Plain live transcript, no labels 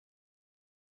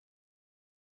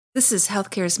This is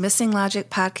Healthcare's Missing Logic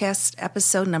podcast,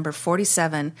 episode number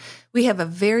 47. We have a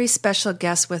very special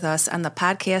guest with us on the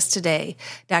podcast today.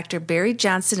 Dr. Barry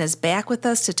Johnson is back with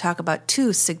us to talk about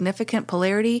two significant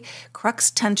polarity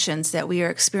crux tensions that we are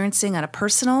experiencing on a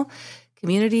personal,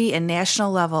 community, and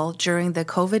national level during the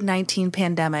COVID-19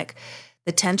 pandemic.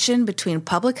 The tension between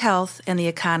public health and the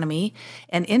economy,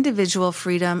 and individual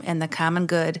freedom and the common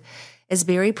good. As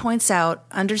Barry points out,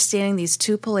 understanding these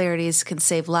two polarities can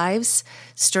save lives,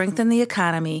 strengthen the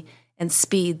economy, and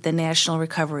speed the national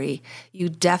recovery. You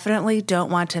definitely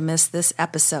don't want to miss this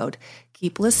episode.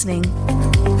 Keep listening.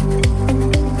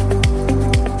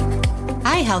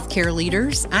 Hi, healthcare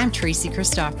leaders. I'm Tracy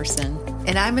Christofferson.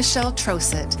 And I'm Michelle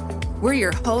Trosett. We're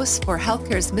your hosts for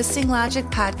Healthcare's Missing Logic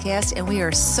podcast, and we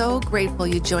are so grateful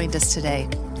you joined us today.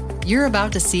 You're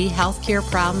about to see healthcare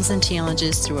problems and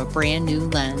challenges through a brand new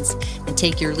lens and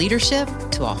take your leadership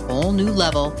to a whole new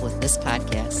level with this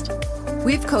podcast.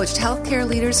 We've coached healthcare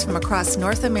leaders from across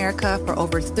North America for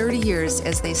over 30 years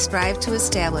as they strive to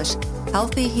establish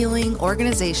healthy, healing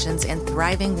organizations and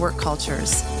thriving work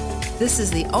cultures. This is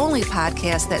the only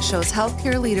podcast that shows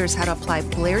healthcare leaders how to apply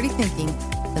polarity thinking,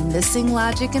 the missing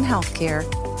logic in healthcare,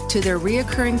 to their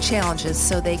reoccurring challenges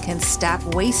so they can stop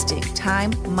wasting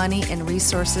time, money, and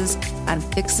resources on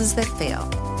fixes that fail.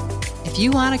 If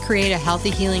you want to create a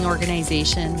healthy healing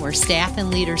organization where staff and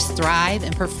leaders thrive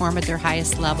and perform at their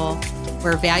highest level,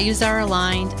 where values are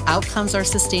aligned, outcomes are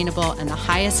sustainable, and the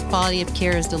highest quality of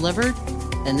care is delivered,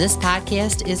 then this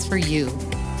podcast is for you.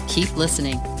 Keep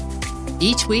listening.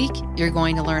 Each week, you're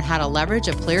going to learn how to leverage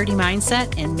a polarity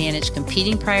mindset and manage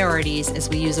competing priorities as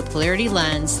we use a polarity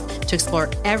lens to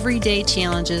explore everyday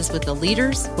challenges with the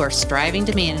leaders who are striving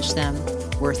to manage them.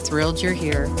 We're thrilled you're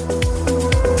here.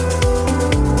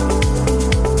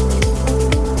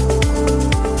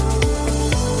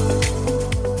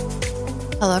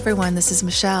 Hello, everyone. This is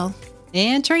Michelle.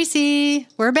 And Tracy.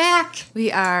 We're back.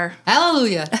 We are.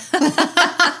 Hallelujah.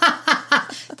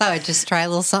 Thought I'd just try a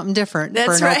little something different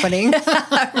for an opening.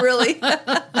 Really?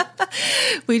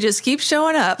 We just keep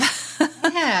showing up.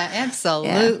 Yeah,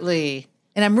 absolutely. Yeah.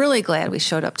 And I'm really glad we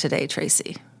showed up today,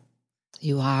 Tracy.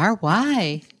 You are?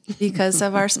 Why? Because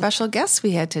of our special guest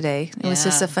we had today. It was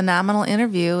just a phenomenal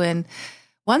interview and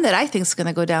one that I think is going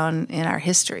to go down in our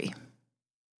history.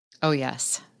 Oh,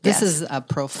 yes. This is a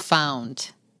profound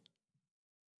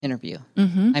interview.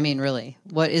 Mm-hmm. I mean, really,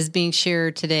 what is being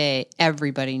shared today,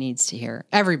 everybody needs to hear.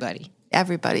 Everybody.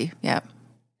 Yeah.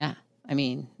 Yeah. I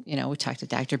mean, we talked to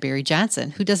Dr. Barry Johnson.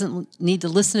 Who doesn't need to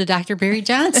listen to Dr. Barry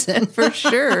Johnson? For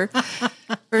sure.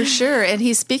 For sure. And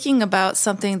he's speaking about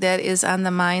something that is on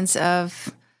the minds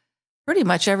of pretty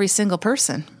much every single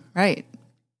person, right?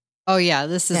 Oh, yeah.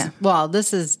 This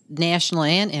is national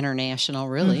and international,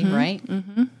 really, right?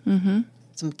 Mm-hmm. Mm-hmm.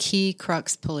 Some key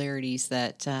crux polarities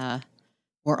that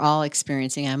we're all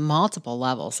experiencing on multiple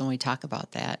levels, and we talk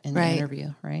about that in the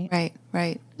interview, right?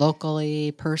 Right.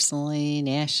 Locally, personally,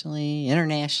 nationally,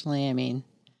 internationally. I mean,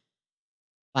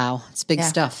 wow, it's big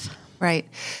stuff. Right.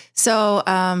 So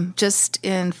just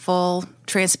in full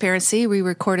transparency, we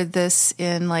recorded this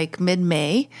in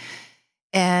mid-May.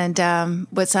 And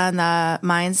what's on the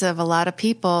minds of a lot of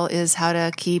people is how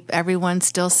to keep everyone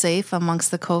still safe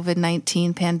amongst the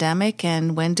COVID-19 pandemic,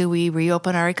 and when do we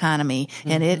reopen our economy?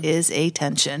 Mm-hmm. And it is a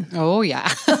tension. Oh,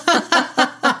 yeah.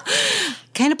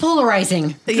 Kind of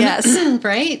polarizing. Yes.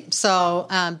 Right? So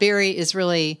Barry is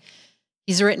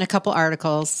he's written a couple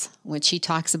articles, which he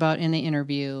talks about in the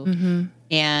interview. Mm-hmm.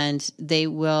 And they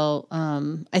will,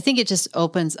 I think it just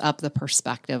opens up the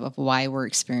perspective of why we're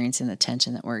experiencing the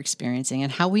tension that we're experiencing and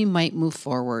how we might move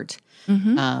forward,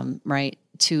 right,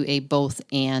 to a both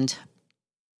and,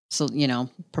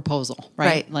 proposal,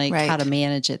 right? How to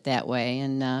manage it that way.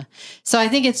 And so I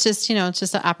think it's just, it's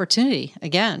just an opportunity,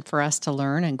 again, for us to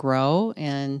learn and grow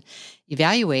and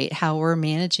evaluate how we're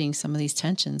managing some of these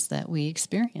tensions that we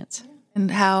experience.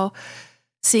 And how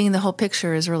seeing the whole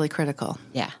picture is really critical.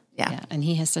 Yeah. And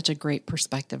he has such a great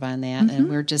perspective on that. And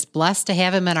we're just blessed to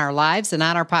have him in our lives and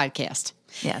on our podcast.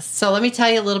 Yes. So let me tell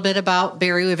you a little bit about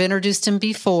Barry. We've introduced him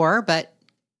before, but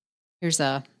here's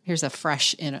a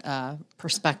fresh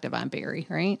perspective on Barry,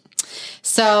 right?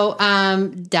 So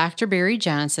Dr. Barry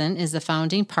Johnson is the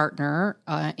founding partner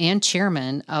and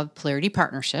chairman of Polarity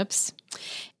Partnerships.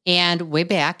 And way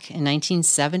back in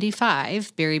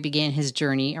 1975, Barry began his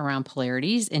journey around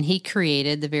polarities, and he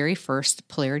created the very first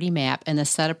polarity map and the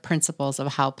set of principles of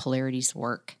how polarities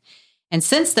work. And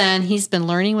since then, he's been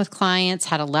learning with clients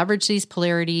how to leverage these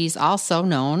polarities, also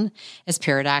known as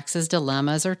paradoxes,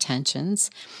 dilemmas, or tensions.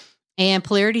 And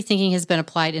polarity thinking has been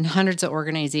applied in hundreds of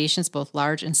organizations, both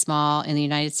large and small, in the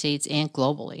United States and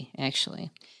globally,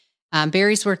 actually.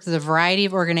 Barry's worked with a variety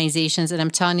of organizations, and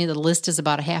I'm telling you, the list is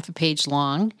about a half a page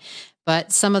long.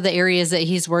 But some of the areas that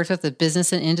he's worked with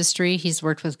business and industry, he's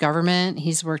worked with government,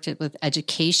 he's worked with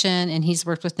education, and he's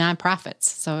worked with nonprofits.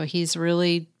 So he's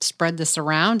really spread this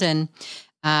around and,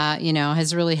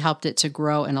 has really helped it to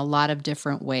grow in a lot of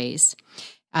different ways.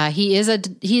 He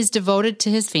is devoted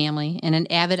to his family and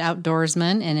an avid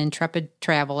outdoorsman and intrepid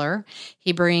traveler.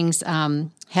 He brings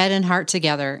head and heart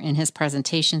together in his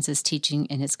presentations, his teaching,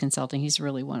 and his consulting. He's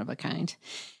really one of a kind.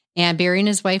 And Barry and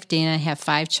his wife, Dana, have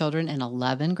 5 children and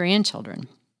 11 grandchildren.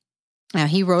 Now,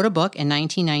 he wrote a book in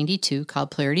 1992 called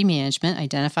Polarity Management,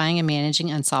 Identifying and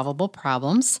Managing Unsolvable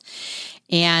Problems.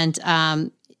 And,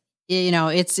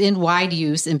 it's in wide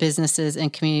use in businesses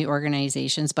and community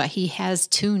organizations, but he has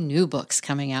 2 new books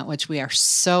coming out, which we are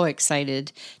so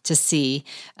excited to see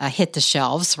hit the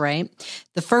shelves, right?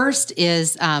 The first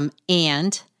is And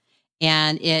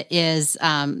it is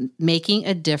Making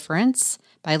a Difference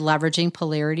by Leveraging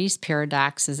Polarities,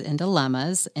 Paradoxes, and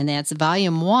Dilemmas. And that's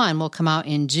volume 1 will come out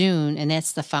in June, and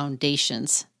that's the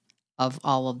foundations of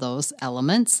all of those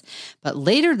elements. But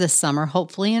later this summer,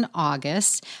 hopefully in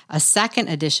August, a second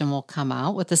edition will come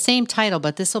out with the same title,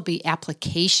 but this will be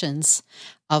Applications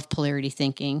of Polarity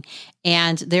Thinking.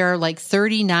 And there are like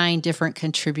 39 different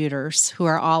contributors who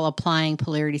are all applying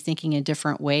polarity thinking in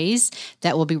different ways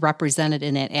that will be represented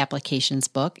in that applications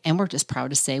book. And we're just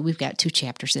proud to say we've got 2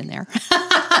 chapters in there.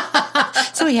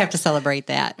 So we have to celebrate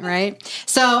that, right?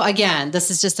 So again, this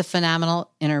is just a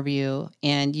phenomenal interview,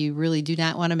 and you really do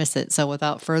not want to miss it. So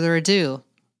without further ado,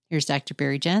 here's Dr.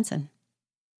 Barry Johnson.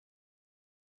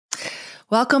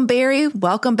 Welcome, Barry.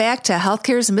 Welcome back to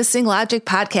Healthcare's Missing Logic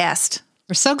podcast.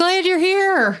 We're so glad you're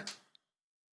here.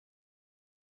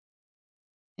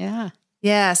 Yeah.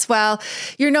 Yes. Well,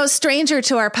 you're no stranger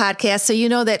to our podcast, so you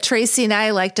know that Tracy and I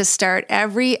like to start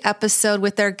every episode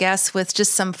with our guests with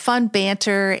just some fun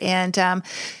banter. And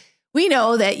we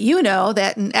know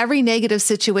that in every negative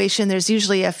situation, there's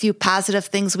usually a few positive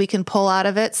things we can pull out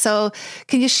of it. So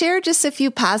can you share just a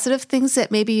few positive things that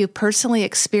maybe you personally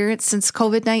experienced since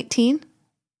COVID-19?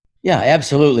 Yeah,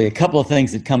 absolutely. A couple of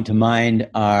things that come to mind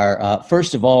are,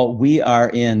 first of all, we are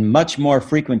in much more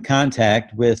frequent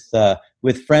contact with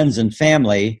friends and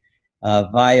family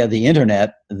via the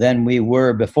internet than we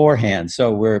were beforehand.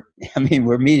 So we're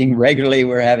meeting regularly.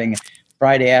 We're having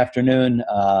Friday afternoon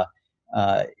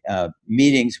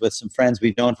meetings with some friends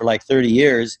we've known for like 30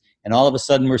 years, and all of a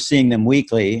sudden we're seeing them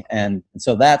weekly. And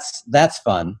so that's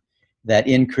fun, that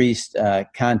increased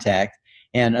contact.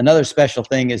 And another special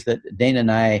thing is that Dana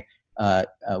and I,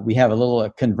 we have a little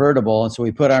convertible, and so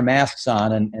we put our masks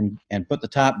on and put the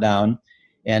top down.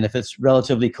 And if it's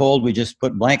relatively cold, we just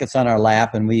put blankets on our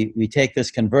lap, and we take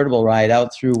this convertible ride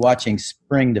out through watching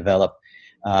spring develop,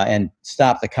 and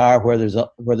stop the car where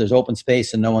there's open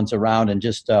space and no one's around, and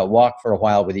just walk for a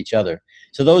while with each other.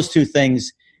 So those 2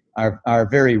 things are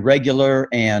very regular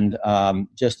and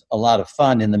just a lot of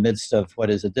fun in the midst of what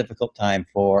is a difficult time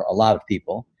for a lot of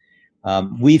people.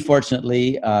 We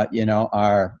fortunately,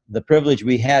 the privilege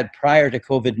we had prior to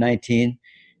COVID-19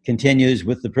 continues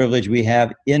with the privilege we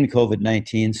have in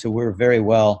COVID-19. So we're very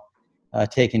well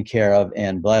taken care of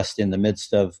and blessed in the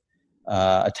midst of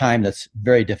a time that's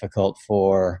very difficult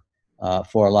for a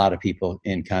lot of people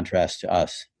in contrast to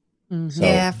us. Mm-hmm. So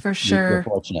yeah, for sure. We're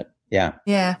fortunate. Yeah.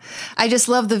 Yeah. I just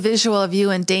love the visual of you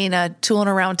and Dana tooling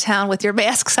around town with your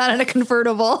masks on in a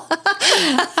convertible.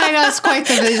 I know, it's quite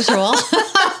the visual.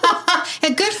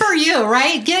 And good for you,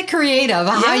 right? Get creative.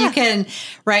 How you can,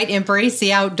 right, embrace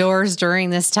the outdoors during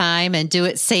this time and do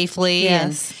it safely.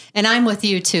 Yes. And I'm with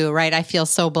you too, right? I feel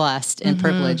so blessed and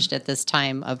privileged at this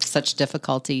time of such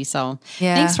difficulty. So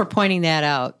thanks for pointing that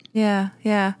out. Yeah.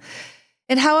 Yeah.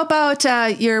 And how about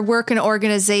your work and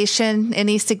organization?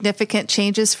 Any significant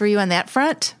changes for you on that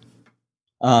front?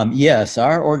 Yes,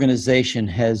 our organization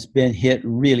has been hit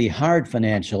really hard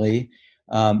financially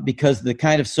because the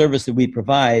kind of service that we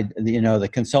provide, the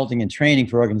consulting and training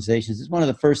for organizations, is one of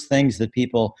the first things that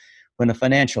people, when a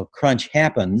financial crunch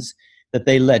happens, that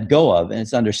they let go of. And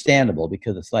it's understandable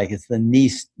because it's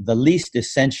the least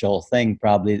essential thing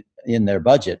probably in their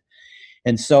budget.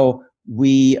 And so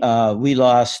we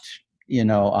lost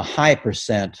a high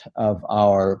percent of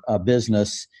our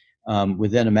business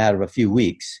within a matter of a few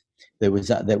weeks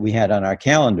that we had on our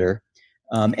calendar.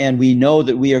 And we know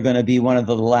that we are going to be one of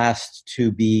the last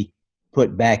to be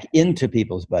put back into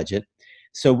people's budget.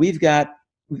 So we've got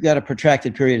a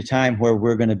protracted period of time where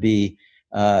we're going to be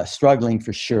struggling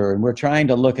for sure. And we're trying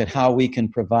to look at how we can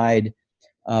provide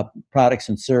products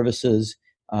and services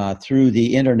through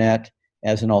the internet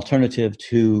as an alternative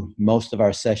to most of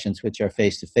our sessions, which are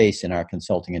face-to-face in our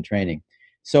consulting and training.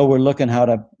 so we're looking how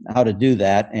to do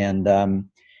that, and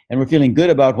we're feeling good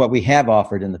about what we have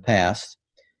offered in the past,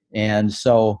 and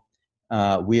so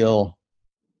we'll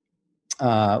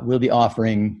be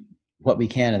offering what we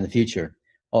can in the future.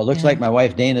 Oh, it looks like my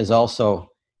wife Dana is also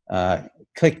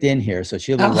clicked in here, so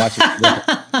she'll be watching.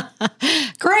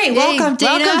 Great. Welcome,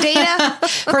 Dana. Welcome, Dana.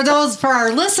 For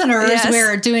our listeners, yes.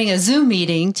 We're doing a Zoom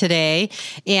meeting today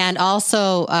and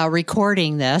also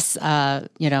recording this,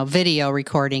 video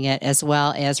recording it as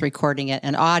well as recording it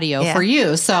in audio for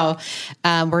you. So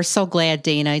we're so glad,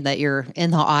 Dana, that you're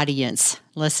in the audience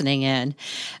listening in.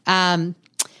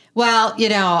 Well,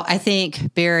 I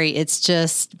think, Barry, it's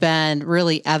just been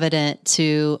really evident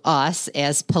to us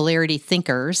as polarity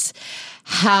thinkers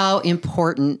how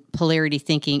important polarity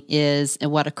thinking is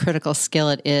and what a critical skill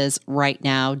it is right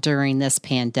now during this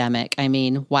pandemic. I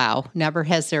mean, wow, never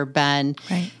has there been,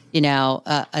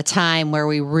 a time where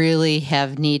we really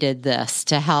have needed this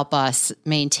to help us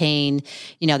maintain,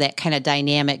 that kind of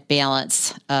dynamic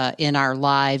balance in our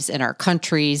lives and our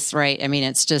countries, right? I mean,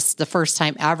 it's just the first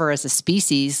time ever as a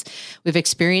species we've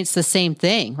experienced the same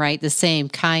thing, right? The same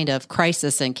kind of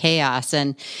crisis and chaos.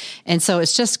 And so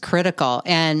it's just critical.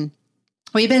 And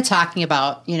we've been talking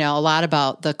about, a lot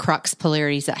about the crux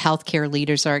polarities that healthcare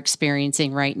leaders are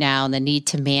experiencing right now and the need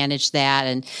to manage that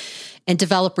and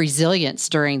develop resilience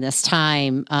during this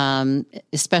time,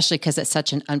 especially because it's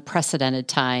such an unprecedented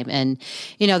time. And,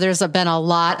 there's been a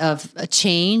lot of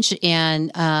change and,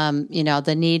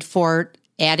 the need for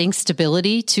adding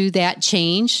stability to that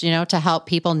change, to help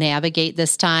people navigate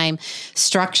this time,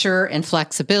 structure and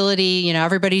flexibility.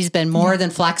 Everybody's been more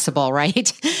than flexible,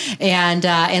 right?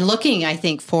 And looking, I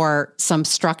think, for some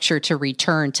structure to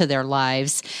return to their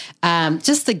lives,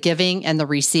 just the giving and the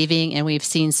receiving. And we've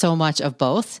seen so much of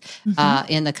both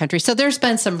in the country. So there's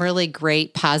been some really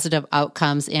great positive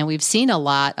outcomes, and we've seen a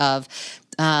lot of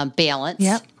balance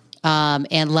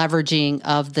and leveraging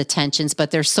of the tensions,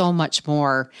 but there's so much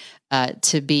more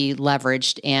to be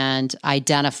leveraged and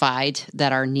identified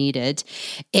that are needed.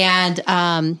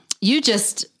 And you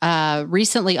just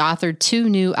recently authored 2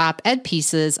 new op-ed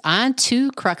pieces on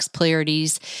 2 crux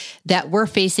polarities that we're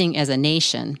facing as a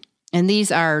nation. And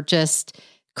these are just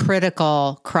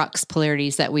critical crux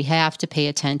polarities that we have to pay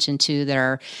attention to that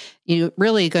are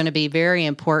really going to be very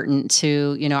important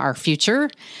to, our future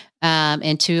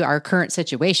and to our current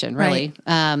situation, really.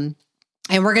 Right.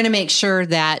 And we're going to make sure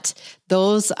that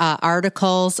those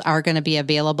articles are going to be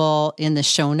available in the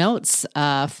show notes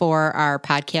for our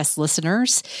podcast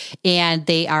listeners. And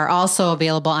they are also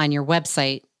available on your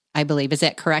website, I believe. Is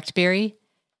that correct, Barry?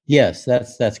 Yes,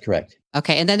 that's correct.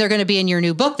 Okay. And then they're going to be in your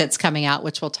new book that's coming out,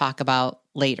 which we'll talk about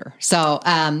later. So,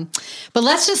 but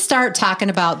let's just start talking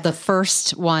about the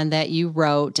first one that you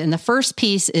wrote. And the first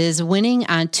piece is Winning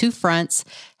on 2 Fronts,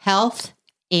 Health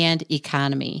and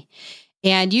Economy.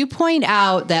 And you point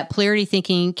out that polarity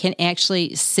thinking can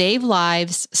actually save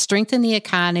lives, strengthen the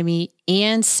economy,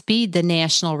 and speed the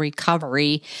national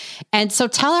recovery. And so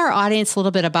tell our audience a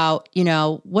little bit about,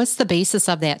 what's the basis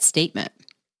of that statement?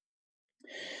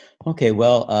 Okay,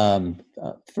 well,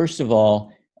 first of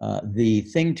all, the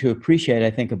thing to appreciate,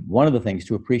 I think one of the things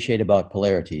to appreciate about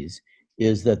polarities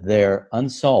is that they're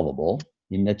unsolvable,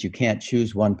 in that you can't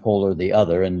choose one pole or the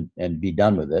other and be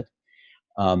done with it.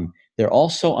 They're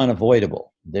also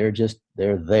unavoidable. They're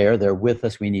there. They're with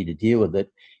us. We need to deal with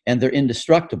it. And they're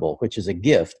indestructible, which is a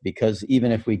gift, because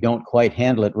even if we don't quite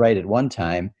handle it right at one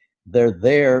time, they're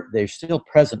there. They're still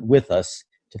present with us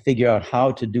to figure out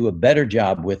how to do a better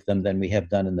job with them than we have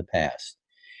done in the past.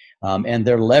 And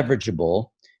they're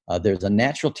leverageable. There's a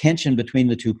natural tension between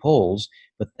the 2 poles,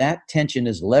 but that tension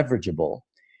is leverageable.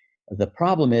 The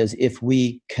problem is if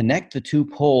we connect the 2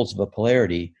 poles of a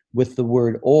polarity with the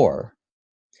word or,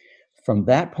 from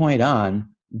that point on,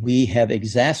 we have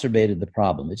exacerbated the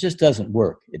problem. It just doesn't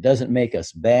work. It doesn't make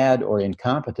us bad or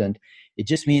incompetent. It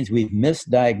just means we've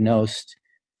misdiagnosed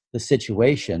the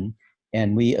situation,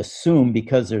 and we assume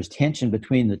because there's tension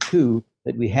between the 2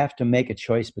 that we have to make a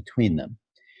choice between them.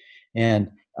 And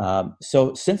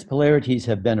so since polarities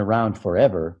have been around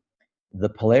forever, the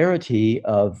polarity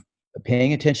of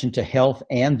paying attention to health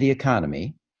and the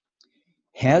economy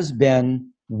has been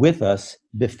with us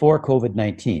before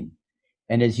COVID-19.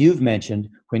 And as you've mentioned,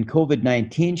 when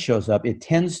COVID-19 shows up, it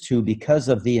tends to, because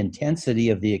of the intensity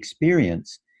of the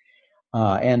experience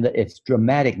and its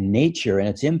dramatic nature and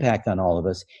its impact on all of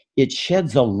us, it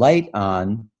sheds a light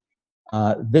on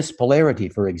this polarity,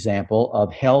 for example,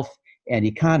 of health and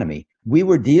economy. We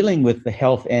were dealing with the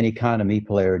health and economy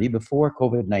polarity before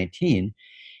COVID-19.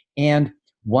 And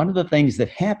one of the things that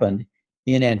happened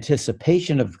in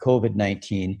anticipation of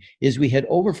COVID-19 is we had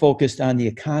overfocused on the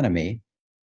economy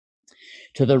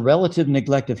to the relative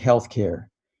neglect of healthcare.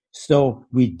 So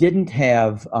we didn't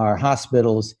have our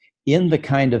hospitals in the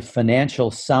kind of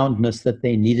financial soundness that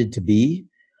they needed to be.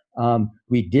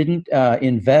 We didn't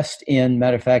invest in,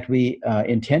 matter of fact, we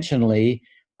intentionally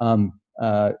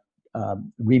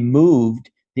removed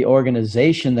the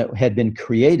organization that had been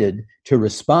created to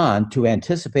respond, to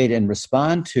anticipate and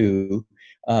respond to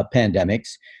pandemics.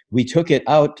 We took it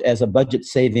out as a budget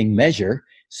saving measure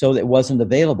so that it wasn't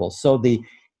available. So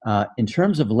in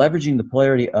terms of leveraging the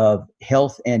polarity of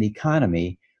health and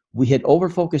economy, we had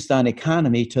overfocused on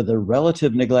economy to the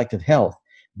relative neglect of health.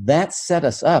 That set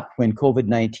us up when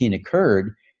COVID-19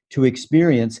 occurred to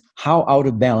experience how out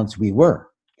of balance we were.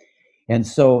 And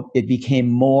so it became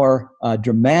more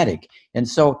dramatic. And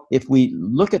so if we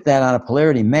look at that on a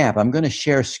polarity map, I'm going to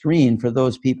share screen for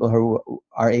those people who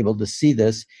are able to see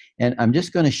this. And I'm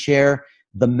just going to share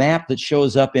the map that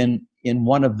shows up in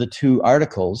one of the two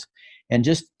articles. And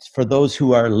just for those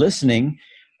who are listening,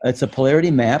 it's a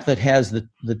polarity map that has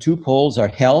the two poles are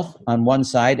health on one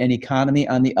side and economy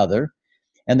on the other.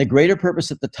 And the greater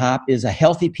purpose at the top is a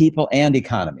healthy people and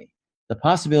economy. The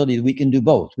possibility that we can do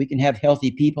both. We can have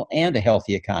healthy people and a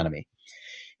healthy economy.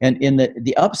 And in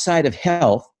the upside of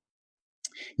health,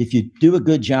 if you do a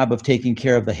good job of taking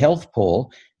care of the health pole,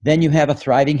 then you have a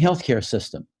thriving healthcare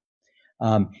system.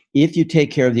 If you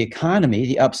take care of the economy,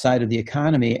 the upside of the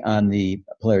economy on the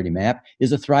polarity map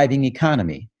is a thriving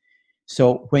economy.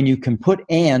 So when you can put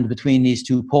and between these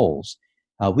two poles,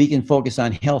 we can focus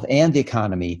on health and the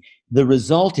economy. The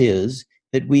result is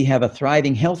that we have a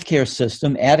thriving healthcare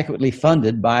system adequately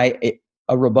funded by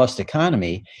a robust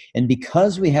economy. And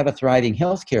because we have a thriving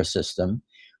healthcare system,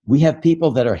 we have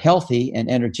people that are healthy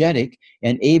and energetic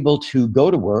and able to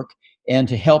go to work and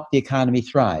to help the economy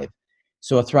thrive.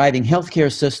 So a thriving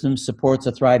healthcare system supports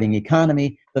a thriving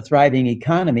economy. The thriving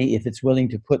economy, if it's willing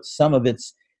to put some of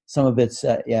its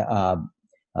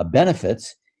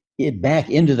benefits back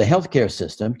into the healthcare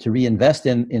system to reinvest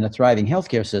in a thriving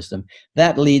healthcare system,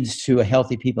 that leads to a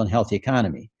healthy people and healthy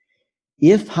economy.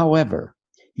 If, however,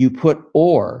 you put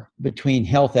or between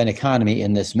health and economy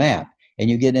in this map, and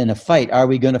you get in a fight, are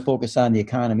we going to focus on the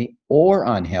economy or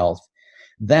on health?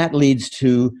 That leads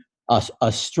to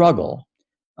a struggle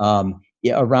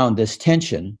around this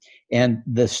tension, and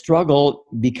the struggle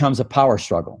becomes a power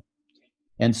struggle.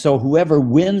 And so whoever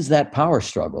wins that power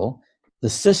struggle, the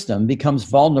system becomes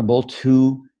vulnerable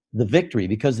to the victory,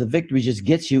 because the victory just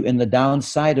gets you in the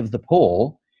downside of the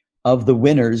pole of the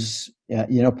winner's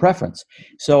preference.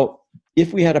 So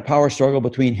if we had a power struggle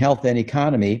between health and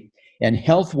economy, and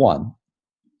health won,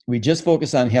 we just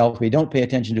focus on health, we don't pay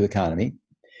attention to economy,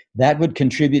 that would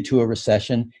contribute to a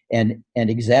recession and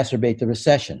exacerbate the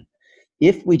recession.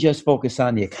 If we just focus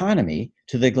on the economy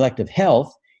to the neglect of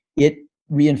health, it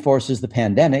reinforces the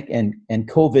pandemic, and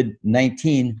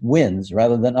COVID-19 wins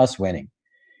rather than us winning.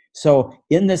 So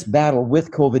in this battle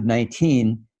with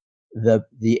COVID-19,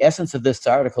 the essence of this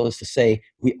article is to say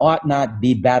we ought not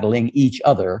be battling each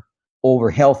other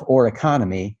over health or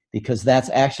economy, because that's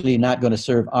actually not going to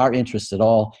serve our interests at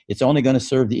all. It's only going to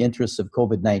serve the interests of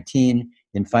COVID-19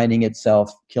 in finding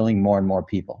itself killing more and more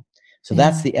people. So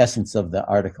that's the essence of the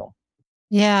article.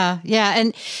 Yeah. Yeah.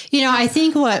 And, I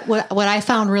think what I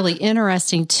found really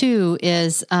interesting too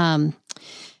is, as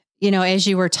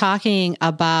you were talking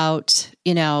about,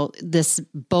 this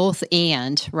both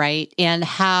and, right? And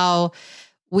how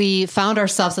we found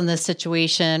ourselves in this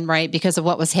situation, right, because of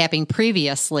what was happening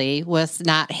previously with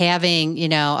not having,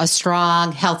 a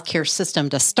strong healthcare system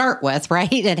to start with,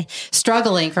 right, and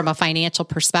struggling from a financial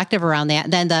perspective around that.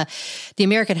 And then the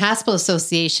American Hospital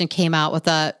Association came out with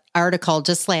a article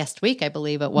just last week, I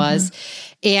believe it was,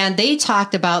 and they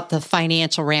talked about the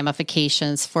financial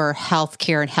ramifications for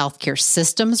healthcare and healthcare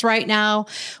systems right now,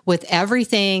 with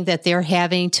everything that they're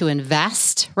having to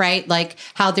invest, right? Like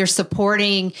how they're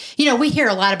supporting, we hear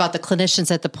a lot about the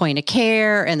clinicians at the point of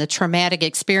care and the traumatic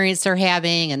experience they're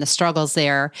having and the struggles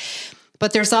there.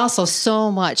 But there's also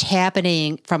so much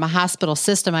happening from a hospital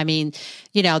system. I mean,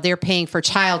 they're paying for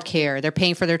childcare, they're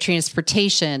paying for their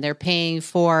transportation, they're paying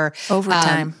for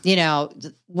overtime,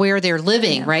 where they're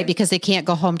living, right? Because they can't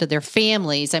go home to their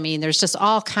families. I mean, there's just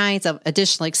all kinds of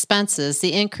additional expenses,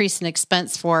 the increase in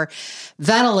expense for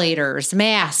ventilators,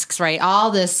 masks, right? All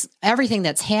this, everything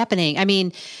that's happening. I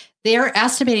mean, they're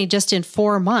estimating just in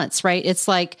 4 months, right? It's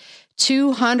like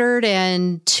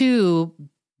 $202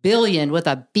 billion with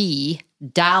a B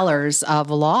dollars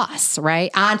of loss, right?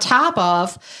 On top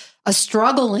of a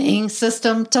struggling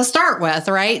system to start with,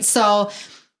 right? So,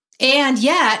 and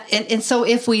so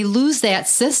if we lose that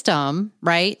system,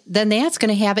 right, then that's going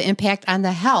to have an impact on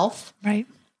the health right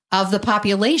of the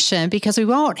population because we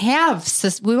won't have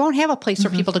a place for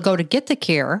people to go to get the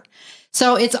care.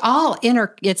 So it's all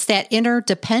it's that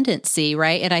interdependency,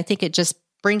 right? And I think it just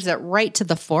brings it right to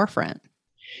the forefront.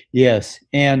 Yes.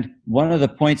 And one of the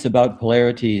points about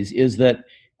polarities is that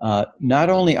not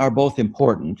only are both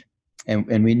important,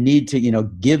 and we need to,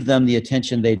 give them the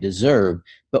attention they deserve,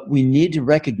 but we need to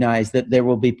recognize that there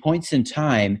will be points in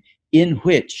time in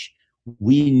which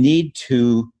we need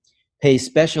to pay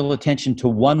special attention to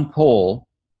one pole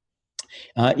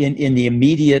in the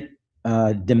immediate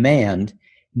demand,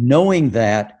 knowing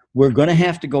that we're going to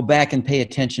have to go back and pay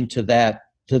attention to that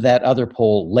other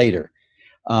pole later.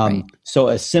 Right. So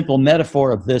a simple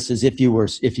metaphor of this is if you were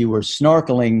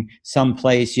snorkeling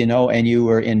someplace, and you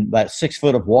were in about 6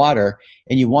 foot of water,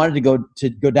 and you wanted to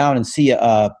go down and see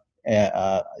a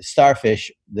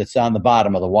starfish that's on the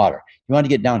bottom of the water. You want to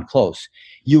get down close.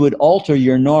 You would alter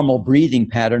your normal breathing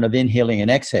pattern of inhaling and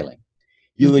exhaling.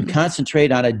 You would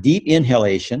concentrate on a deep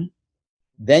inhalation.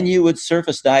 Then you would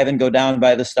surface dive and go down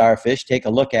by the starfish, take a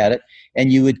look at it,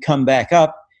 and you would come back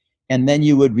up, and then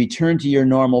you would return to your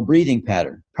normal breathing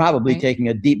pattern, probably taking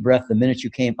a deep breath the minute you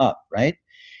came up, right?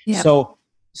 Yeah. So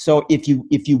if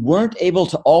you weren't able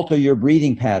to alter your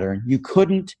breathing pattern, you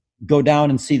couldn't go down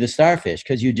and see the starfish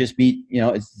because you'd just be,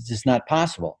 it's just not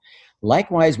possible.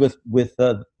 Likewise with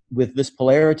this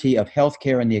polarity of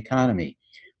healthcare and the economy,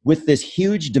 with this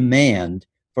huge demand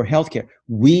for healthcare,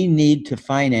 we need to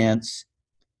finance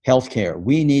healthcare.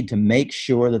 We need to make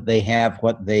sure that they have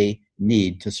what they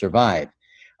need to survive.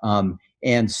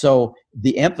 And so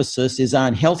the emphasis is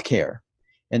on healthcare.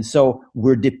 And so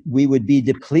we would be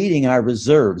depleting our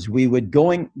reserves. We would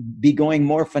be going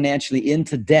more financially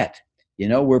into debt.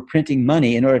 We're printing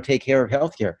money in order to take care of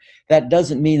healthcare. That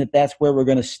doesn't mean that that's where we're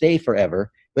going to stay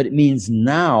forever, but it means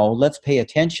now let's pay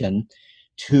attention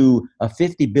to a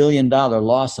 $50 billion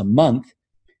loss a month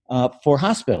for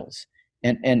hospitals.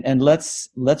 And let's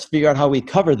figure out how we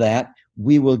cover that.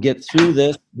 We will get through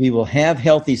this. We will have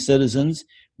healthy citizens.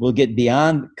 We'll get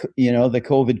beyond, the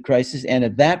COVID crisis. And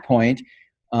at that point,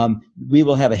 we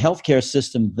will have a healthcare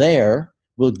system there.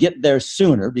 We'll get there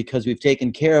sooner because we've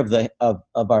taken care of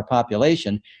our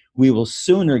population. We will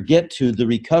sooner get to the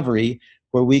recovery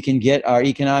where we can get our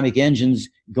economic engines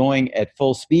going at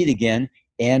full speed again,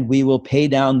 and we will pay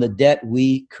down the debt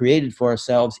we created for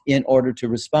ourselves in order to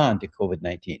respond to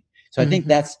COVID-19. So I think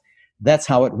that's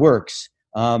how it works.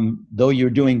 Though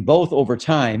you're doing both over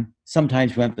time,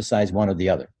 sometimes you emphasize one or the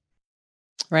other.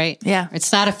 Right. Yeah.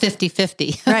 It's not a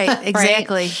 50-50. Right.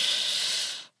 Exactly.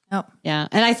 Oh. Yeah.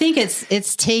 And I think it's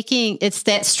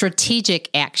that strategic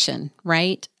action,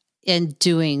 right? In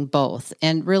doing both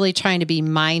and really trying to be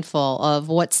mindful of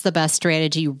what's the best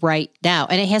strategy right now.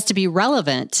 And it has to be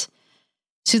relevant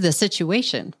to the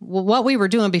situation. Well, what we were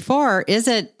doing before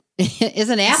isn't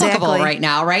applicable right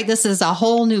now, right? This is a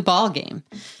whole new ball game.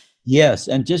 Yes,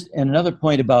 and another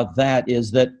point about that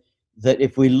is that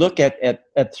if we look at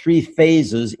 3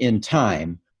 phases in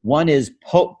time, one is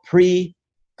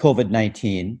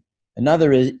pre-COVID-19,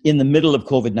 another is in the middle of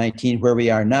COVID-19 where we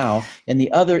are now, and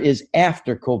the other is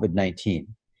after COVID-19.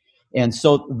 And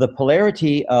so the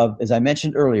polarity of, as I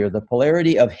mentioned earlier, the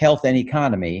polarity of health and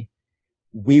economy,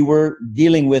 we were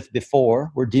dealing with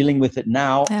before, we're dealing with it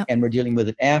now, and we're dealing with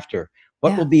it after.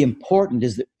 What will be important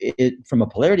is that from a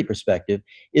polarity perspective,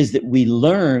 is that we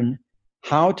learn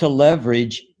how to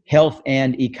leverage health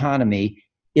and economy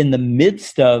in the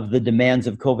midst of the demands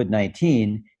of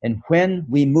COVID-19. And when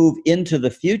we move into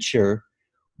the future,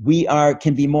 we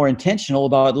can be more intentional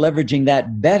about leveraging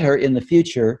that better in the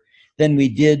future than we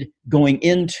did going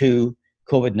into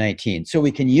COVID-19. So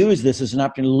we can use this as an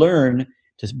opportunity to learn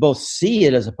to both see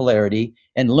it as a polarity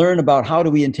and learn about how do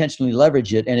we intentionally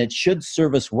leverage it. And it should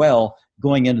serve us well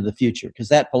going into the future because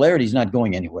that polarity is not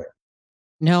going anywhere.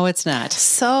 No, it's not.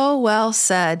 So well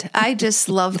said. I just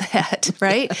love that,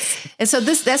 right? Yes. And so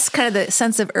that's kind of the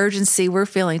sense of urgency we're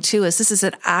feeling too, is this is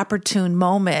an opportune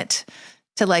moment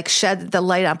to shed the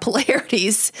light on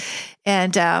polarities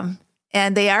and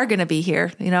they are going to be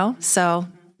here, so.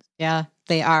 Yeah,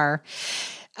 they are.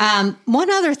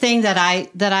 One other thing that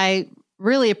I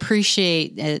really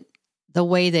appreciate the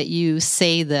way that you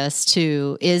say this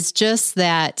too is just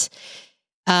that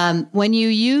when you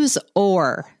use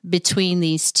or between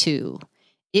these two,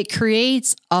 it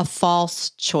creates a false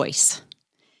choice.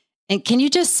 And can you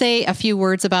just say a few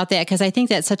words about that? Because I think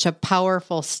that's such a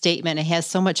powerful statement. It has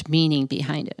so much meaning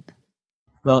behind it.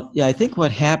 Well, yeah, I think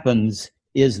what happens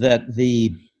is that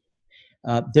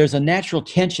there's a natural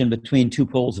tension between 2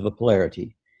 poles of a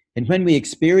polarity. And when we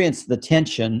experience the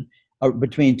tension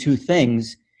between 2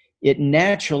 things, it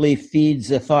naturally feeds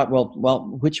the thought,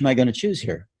 well, which am I going to choose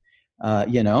here?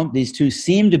 These two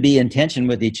seem to be in tension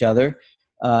with each other.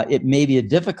 It may be a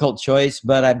difficult choice,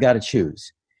 but I've got to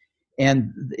choose.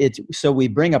 And so we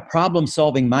bring a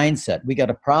problem-solving mindset. We got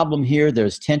a problem here.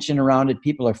 There's tension around it.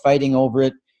 People are fighting over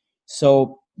it.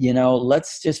 So,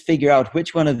 let's just figure out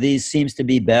which one of these seems to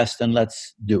be best, and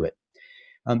let's do it.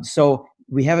 So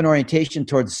we have an orientation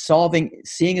towards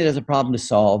seeing it as a problem to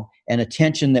solve, and a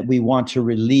tension that we want to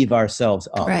relieve ourselves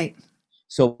of. Right.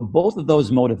 So both of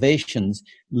those motivations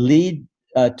lead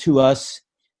to us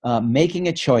making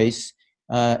a choice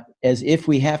as if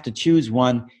we have to choose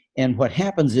one. And what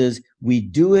happens is we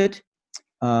do it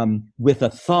with a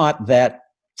thought that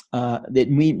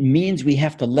means we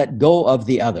have to let go of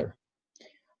the other,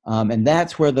 and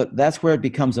that's where it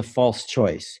becomes a false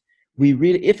choice.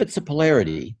 If it's a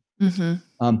polarity,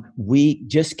 we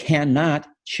just cannot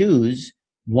choose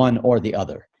one or the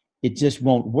other. It just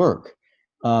won't work.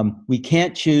 We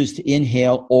can't choose to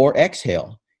inhale or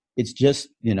exhale. It's just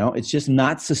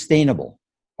not sustainable.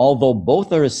 Although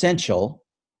both are essential,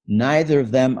 neither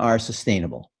of them are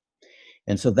sustainable.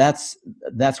 And so that's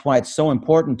why it's so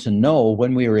important to know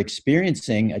when we are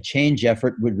experiencing a change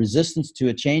effort with resistance to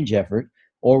a change effort,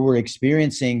 or we're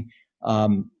experiencing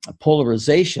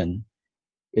polarization.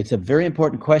 It's a very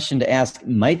important question to ask,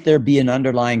 might there be an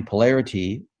underlying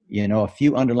polarity, a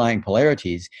few underlying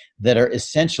polarities that are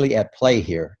essentially at play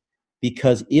here?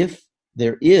 Because if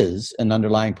there is an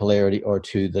underlying polarity or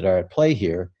two that are at play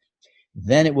here,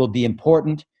 then it will be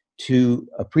important to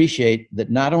appreciate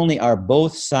that not only are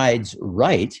both sides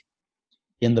right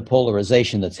in the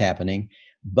polarization that's happening,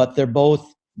 but they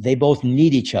both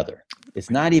need each other. It's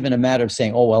not even a matter of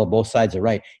saying, oh, well, both sides are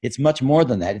right. It's much more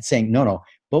than that. It's saying, no,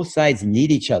 both sides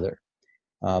need each other.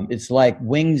 It's like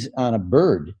wings on a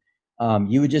bird.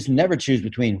 You would just never choose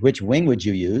between which wing would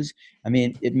you use. I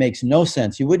mean, it makes no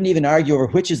sense. You wouldn't even argue over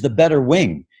which is the better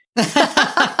wing.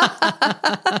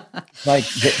 Like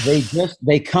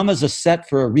they come as a set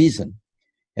for a reason.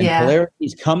 And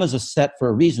polarities come as a set for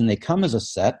a reason. They come as a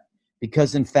set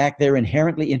because, in fact, they're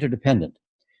inherently interdependent.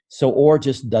 So or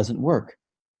just doesn't work.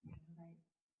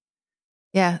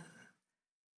 Yeah.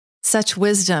 Such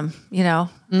wisdom,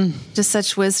 just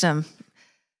such wisdom.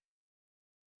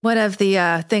 One of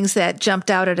the things that jumped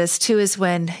out at us too is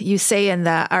when you say in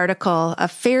the article, a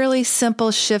fairly simple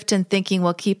shift in thinking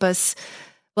will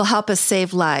help us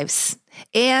save lives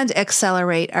and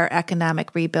accelerate our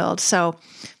economic rebuild. So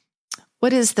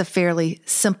what is the fairly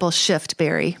simple shift,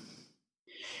 Barry?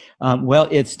 Well,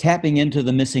 it's tapping into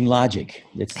the missing logic.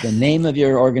 It's the name of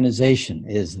your organization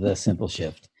is the simple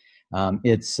shift.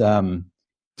 It's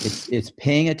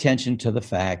paying attention to the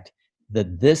fact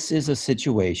that this is a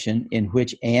situation in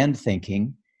which and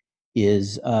thinking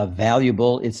is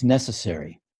valuable, it's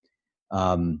necessary.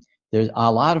 There's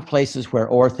a lot of places where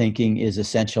or thinking is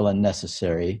essential and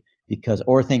necessary because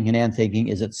or thinking and thinking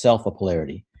is itself a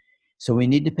polarity. So we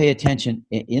need to pay attention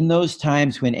in those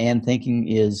times when and thinking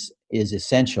is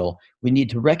essential. We need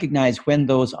to recognize when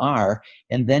those are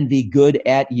and then be good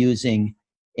at using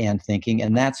and thinking.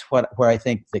 And that's where I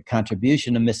think the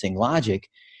contribution of missing logic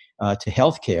to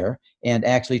healthcare and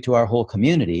actually to our whole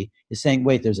community is saying,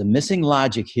 wait, there's a missing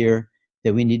logic here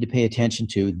that we need to pay attention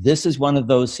to. This is one of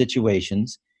those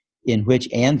situations in which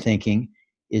and thinking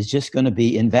is just going to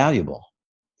be invaluable.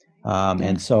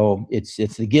 And so it's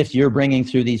the gift you're bringing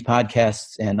through these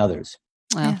podcasts and others.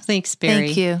 Well, thanks,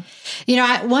 Barry. Thank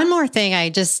you. One more thing I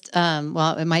just,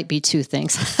 it might be two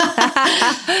things,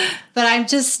 but I'm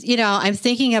just, I'm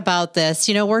thinking about this,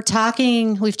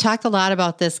 we've talked a lot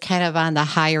about this kind of on the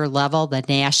higher level, the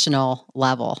national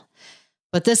level,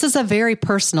 but this is a very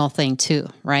personal thing too,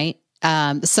 right?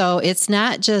 So it's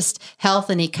not just health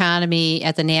and economy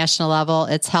at the national level,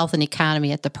 it's health and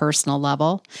economy at the personal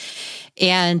level.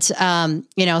 And, so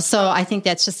I think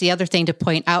that's just the other thing to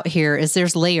point out here is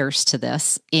there's layers to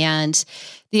this. And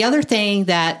the other thing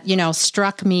that,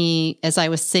 struck me as I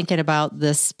was thinking about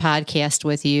this podcast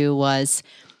with you was,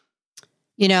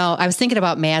 I was thinking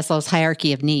about Maslow's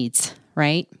hierarchy of needs,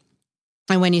 right?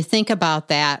 And when you think about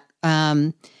that,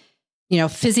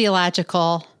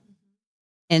 physiological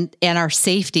and our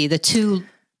safety, the two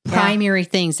primary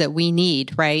things that we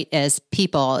need, right, as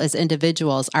people, as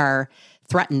individuals, are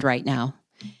threatened right now.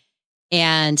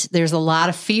 And there's a lot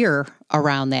of fear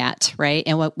around that, right?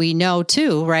 And what we know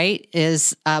too, right,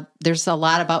 is there's a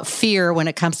lot about fear when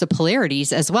it comes to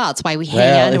polarities as well. It's why we hang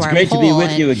on to our pole. It's great to be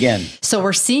with you again. So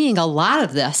we're seeing a lot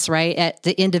of this, right, at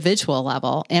the individual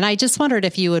level. And I just wondered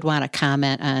if you would want to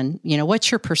comment on, what's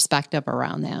your perspective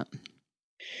around that?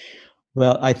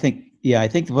 Well, I think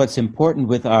what's important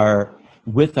with our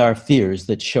fears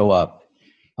that show up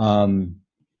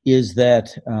is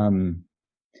that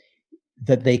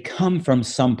that they come from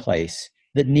someplace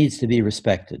that needs to be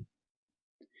respected.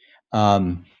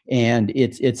 And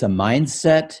it's a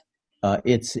mindset.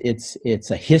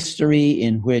 It's a history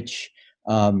in which,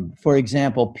 for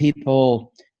example,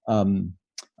 people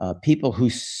who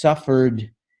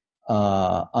suffered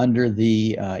under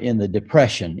in the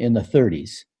Depression in the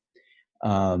 30s,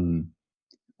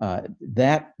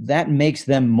 that makes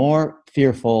them more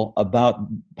fearful about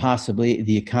possibly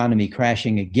the economy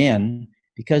crashing again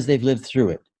because they've lived through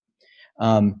it.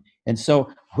 And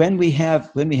so when we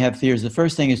have fears, the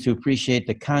first thing is to appreciate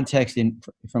the context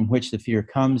from which the fear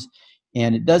comes.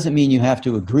 And it doesn't mean you have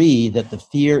to agree that the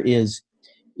fear is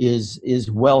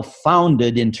well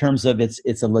founded in terms of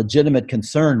it's a legitimate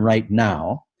concern right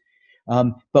now.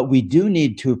 But we do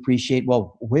need to appreciate,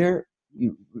 well, where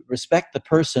you respect the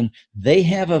person, they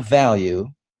have a value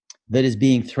that is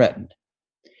being threatened.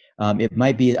 It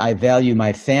might be, I value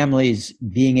my family's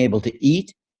being able to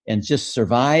eat and just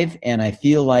survive, and I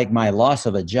feel like my loss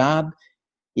of a job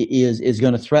is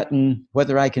going to threaten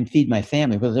whether I can feed my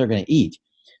family, whether they're going to eat.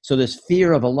 So this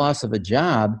fear of a loss of a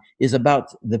job is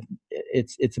about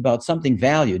it's about something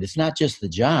valued. It's not just the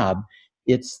job.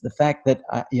 It's the fact that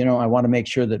I want to make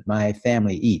sure that my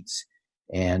family eats.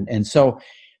 And so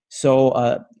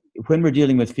when we're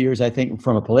dealing with fears, I think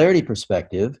from a polarity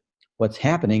perspective, what's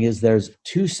happening is there's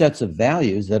two sets of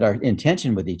values that are in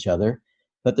tension with each other,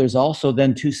 but there's also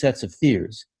then two sets of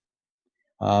fears.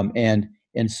 And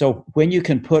so when you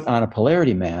can put on a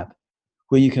polarity map,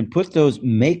 when you can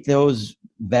make those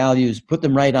values, put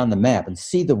them right on the map and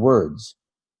see the words,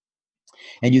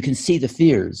 and you can see the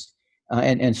fears,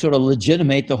 and sort of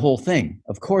legitimate the whole thing.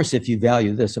 Of course, if you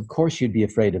value this, of course you'd be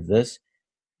afraid of this.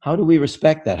 How do we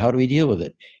respect that? How do we deal with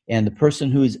it? And the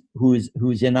person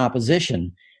who's in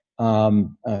opposition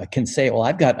can say, well,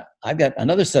 I've got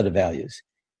another set of values,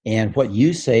 and what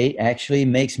you say actually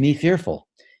makes me fearful.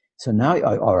 So now,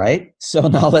 all right. So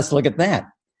now let's look at that.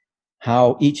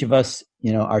 How each of us,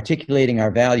 articulating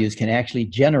our values can actually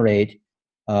generate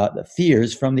the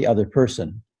fears from the other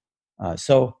person.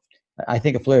 So I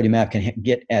think a polarity map can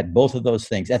get at both of those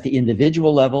things at the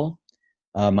individual level,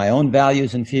 my own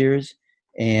values and fears,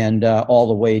 and all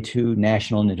the way to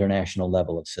national and international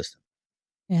level of system.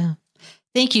 Yeah.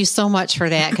 Thank you so much for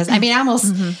that. Because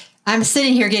I'm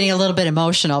sitting here getting a little bit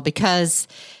emotional because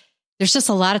there's just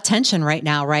a lot of tension right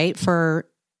now, right? For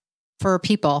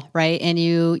people, right? And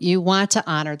you want to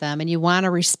honor them and you want to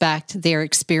respect their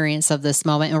experience of this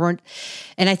moment.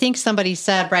 And I think somebody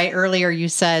said right earlier, you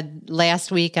said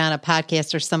last week on a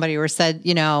podcast or somebody said,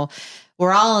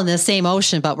 we're all in the same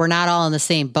ocean, but we're not all in the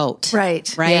same boat.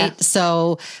 Right. Right. Yeah.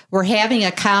 So we're having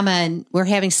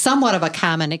somewhat of a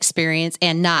common experience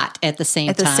and not at the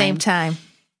same time.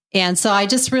 And so I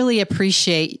just really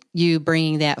appreciate you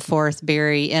bringing that forth,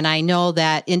 Barry. And I know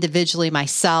that individually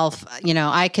myself,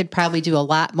 I could probably do a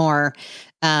lot more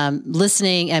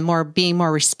listening and being more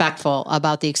respectful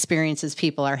about the experiences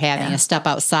people are having, a step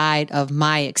outside of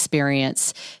my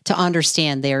experience to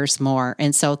understand theirs more.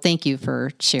 And so thank you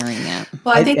for sharing that.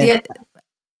 Well, I think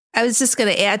I was just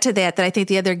going to add to that I think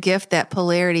the other gift that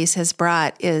polarities has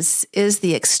brought is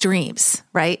the extremes,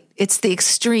 right? It's the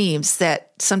extremes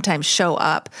that sometimes show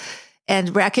up,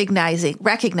 and recognizing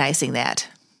that.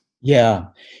 Yeah.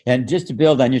 And just to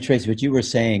build on you, Tracy, what you were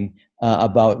saying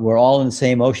about we're all in the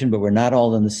same ocean, but we're not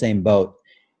all in the same boat.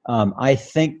 I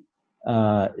think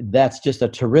that's just a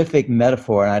terrific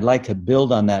metaphor. And I'd like to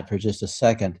build on that for just a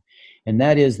second. And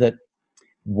that is that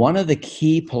one of the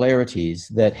key polarities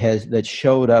that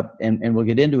showed up, and we'll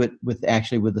get into it with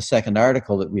the second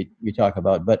article that we talk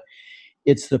about, but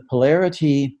it's the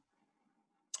polarity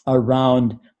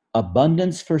around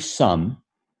abundance for some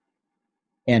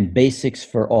and basics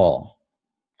for all.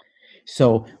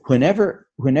 So whenever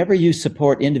you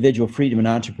support individual freedom and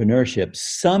entrepreneurship,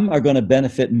 some are going to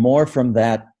benefit more from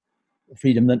that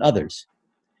freedom than others.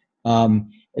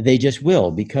 They just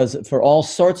will, because for all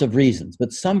sorts of reasons.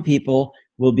 But some people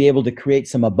will be able to create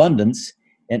some abundance,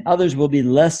 and others will be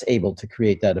less able to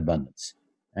create that abundance,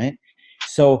 right?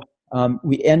 So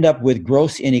we end up with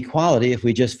gross inequality if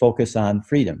we just focus on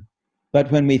freedom.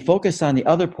 But when we focus on the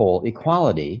other pole,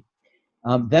 equality,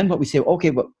 then what we say,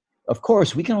 okay, well, of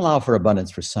course, we can allow for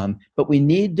abundance for some, but we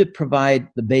need to provide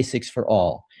the basics for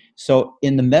all. So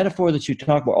in the metaphor that you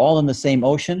talk, we're all in the same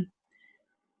ocean.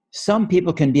 Some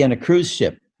people can be on a cruise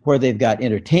ship where they've got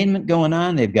entertainment going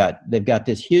on. They've got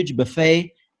this huge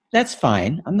buffet. That's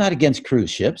fine. I'm not against cruise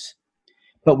ships,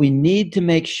 but we need to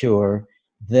make sure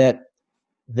that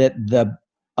the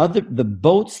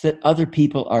boats that other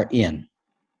people are in,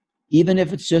 even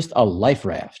if it's just a life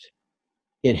raft,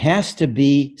 it has to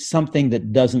be something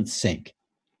that doesn't sink.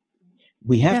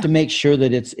 We have to make sure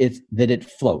that that it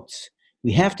floats.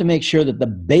 We have to make sure that the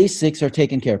basics are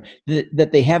taken care of,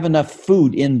 that they have enough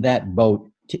food in that boat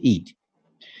to eat.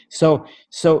 So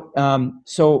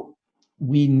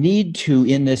we need to,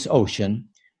 in this ocean,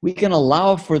 we can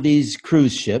allow for these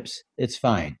cruise ships, it's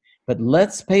fine. But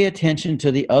let's pay attention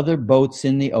to the other boats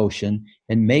in the ocean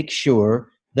and make sure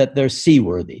that they're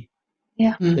seaworthy.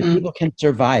 Yeah. That people can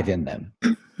survive in them.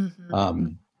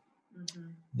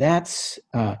 That's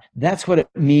what it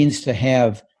means to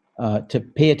have to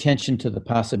pay attention to the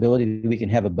possibility that we can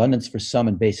have abundance for some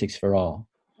and basics for all.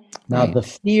 Now, the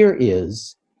fear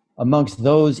is amongst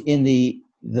those in the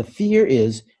fear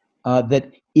is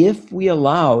that if we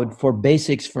allowed for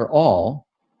basics for all,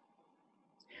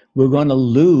 we're going to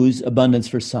lose abundance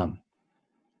for some.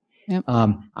 Yep.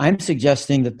 I'm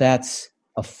suggesting that that's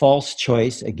a false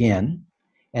choice again,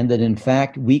 and that in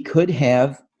fact we could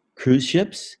have cruise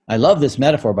ships. I love this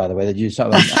metaphor, by the way, that you saw.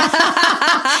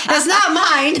 It's not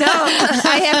mine. No,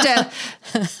 I have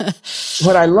to.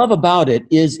 What I love about it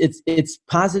is it's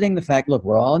positing the fact, look,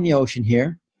 we're all in the ocean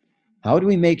here. How do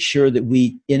we make sure that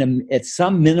we, at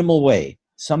some minimal way,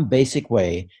 some basic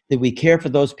way, that we care for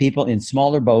those people in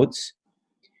smaller boats,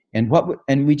 and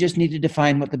we just need to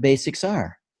define what the basics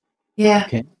are. Yeah.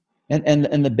 Okay.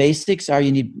 And the basics are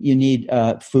you need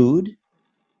food,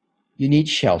 you need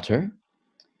shelter,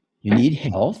 you need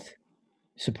health,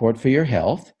 support for your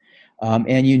health,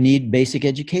 and you need basic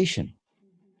education.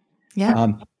 Yeah.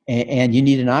 And you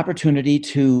need an opportunity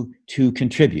to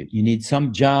contribute. You need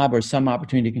some job or some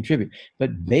opportunity to contribute.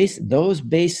 But those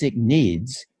basic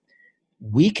needs,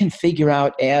 we can figure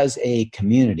out as a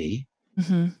community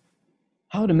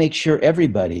how to make sure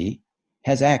everybody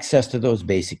has access to those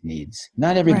basic needs.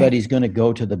 Not everybody's going to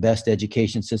go to the best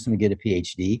education system and get a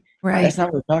PhD. Right. That's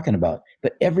not what we're talking about.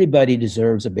 But everybody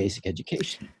deserves a basic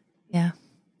education. Yeah.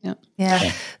 Yep.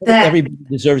 Yeah. Everybody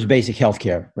deserves basic health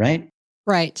care, right?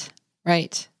 Right.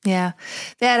 Yeah.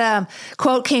 That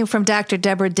quote came from Dr.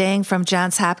 Deborah Dang from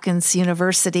Johns Hopkins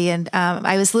University. And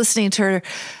I was listening to her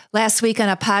last week on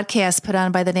a podcast put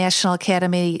on by the National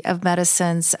Academy of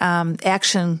Medicine's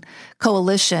Action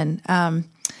Coalition,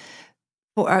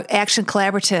 or Action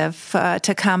Collaborative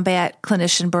to combat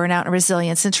clinician burnout and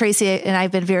resilience. And Tracy and I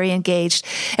have been very engaged.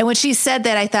 And when she said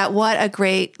that, I thought, what a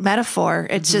great metaphor.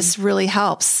 It just really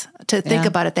helps to think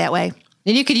about it that way.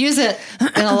 And you could use it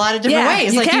in a lot of different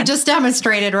ways, like you just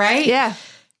demonstrated, right? Yeah.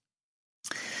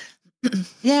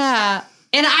 Yeah.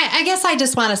 And I guess I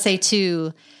just want to say,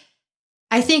 too,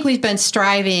 I think we've been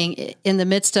striving in the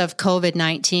midst of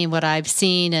COVID-19. What I've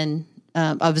seen and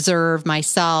observed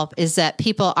myself is that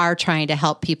people are trying to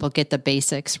help people get the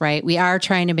basics, right? We are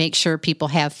trying to make sure people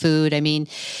have food. I mean,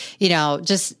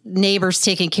 just neighbors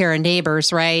taking care of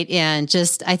neighbors, right? And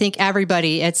just, I think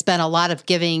everybody, it's been a lot of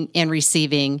giving and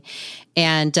receiving.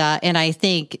 And I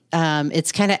think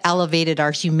it's kind of elevated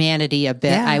our humanity a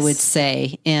bit, I would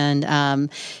say. And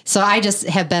so I just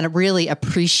have been really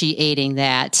appreciating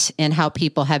that and how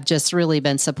people have just really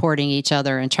been supporting each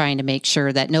other and trying to make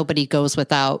sure that nobody goes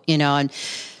without, and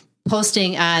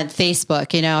posting on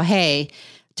Facebook, hey,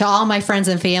 to all my friends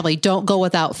and family, don't go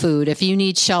without food. If you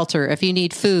need shelter, if you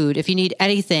need food, if you need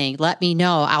anything, let me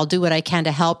know. I'll do what I can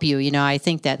to help you. I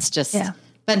think that's just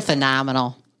been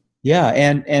phenomenal. Yeah,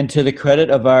 and to the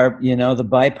credit of our, the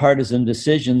bipartisan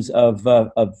decisions of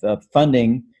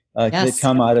funding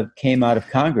that came out of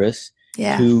Congress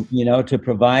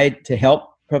to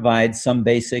help provide some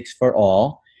basics for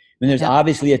all. I mean, there's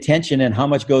obviously a tension in how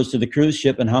much goes to the cruise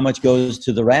ship and how much goes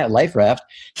to the life raft,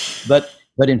 but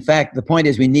in fact, the point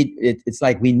is we need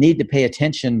to pay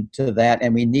attention to that,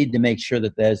 and we need to make sure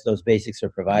that those basics are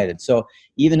provided. So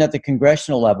even at the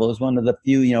congressional level is one of the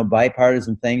few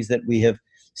bipartisan things that we have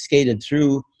skated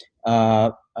through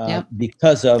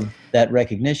because of that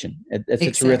recognition. It's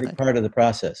a terrific part of the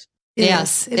process.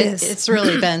 Yes, it is. It's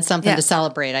really been something to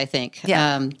celebrate, I think.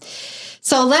 Yeah.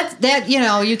 So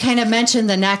you kind of mentioned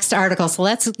the next article. So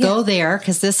let's go there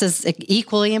because this is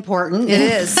equally important. It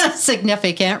is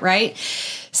significant, right?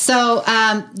 So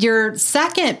your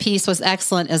second piece was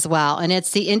excellent as well. And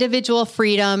it's the individual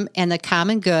freedom and the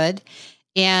common good.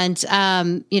 And,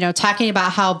 talking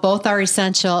about how both are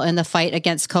essential in the fight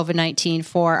against COVID-19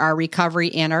 for our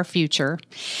recovery and our future.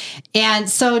 And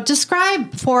so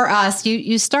describe for us,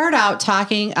 you start out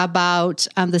talking about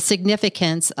the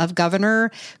significance of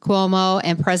Governor Cuomo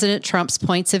and President Trump's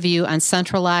points of view on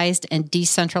centralized and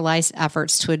decentralized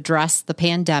efforts to address the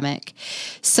pandemic.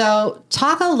 So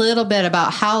talk a little bit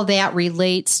about how that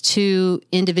relates to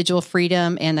individual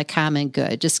freedom and the common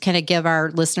good. Just kind of give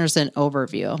our listeners an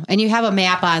overview. And you have a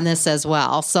map on this as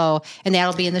well. So, and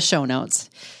that'll be in the show notes.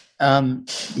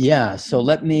 Yeah. So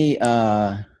let me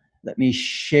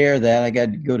share that. I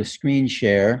got to go to screen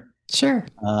share. Sure.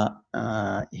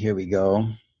 Here we go.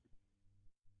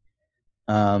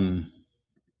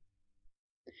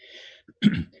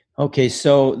 Okay.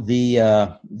 So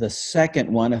the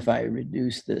second one, if I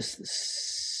reduce this, the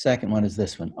second one is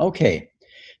this one. Okay.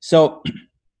 So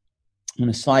I'm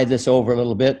going to slide this over a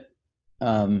little bit.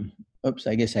 Oops.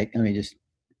 I guess let me just.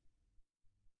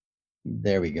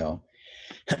 There we go.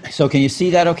 So can you see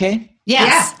that? Okay.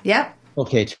 Yes. Yeah. Yep.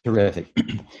 Okay, terrific.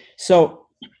 So,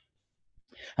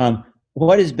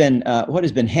 what has been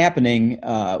happening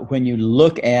when you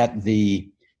look at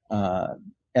the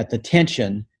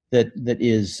tension that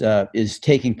is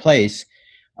taking place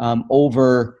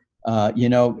over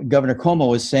Governor Cuomo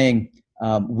was saying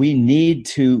we need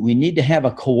to have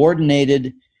a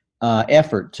coordinated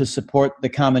effort to support the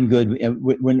common good.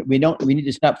 We need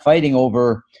to stop fighting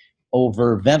over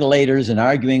ventilators and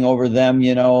arguing over them,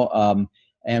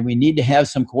 and we need to have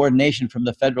some coordination from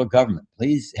the federal government.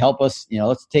 Please help us,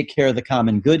 let's take care of the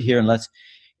common good here.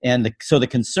 So the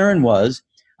concern was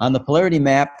on the polarity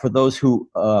map, for those who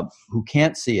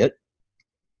can't see it,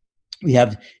 we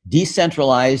have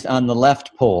decentralized on the left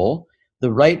pole,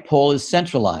 the right pole is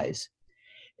centralized.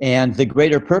 And the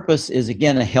greater purpose is,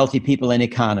 again, a healthy people and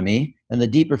economy, and the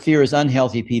deeper fear is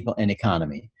unhealthy people and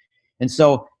economy. And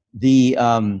so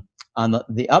on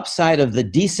the upside of the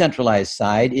decentralized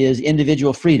side is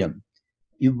individual freedom.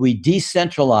 We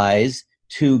decentralize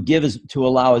to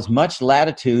allow as much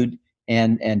latitude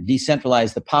and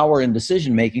decentralize the power and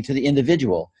decision making to the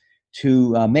individual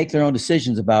to make their own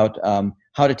decisions about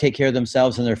how to take care of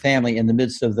themselves and their family in the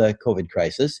midst of the COVID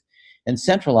crisis. And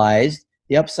centralized,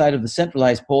 the upside of the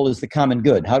centralized pole is the common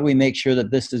good. How do we make sure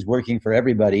that this is working for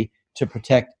everybody to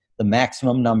protect the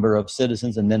maximum number of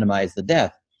citizens and minimize the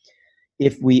death?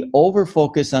 If we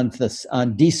over-focus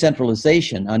on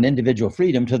decentralization, on individual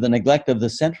freedom, to the neglect of the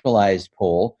centralized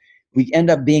pole, we end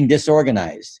up being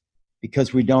disorganized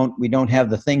because we don't have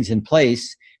the things in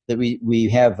place that we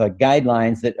have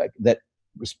guidelines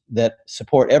that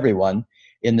support everyone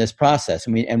in this process,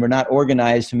 and we're not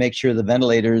organized to make sure the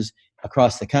ventilators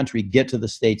across the country get to the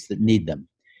states that need them.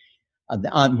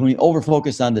 When we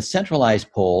over-focus on the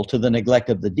centralized pole to the neglect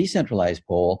of the decentralized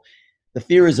pole, the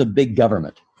fear is of big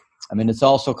government. I mean, it's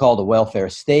also called a welfare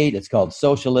state. It's called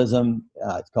socialism.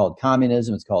 It's called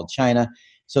communism. It's called China.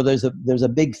 So there's a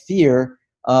big fear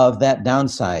of that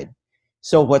downside.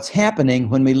 So what's happening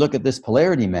when we look at this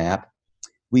polarity map,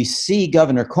 we see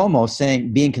Governor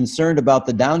Cuomo being concerned about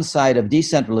the downside of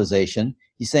decentralization.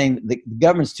 He's saying the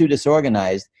government's too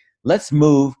disorganized. Let's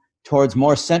move towards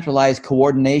more centralized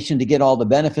coordination to get all the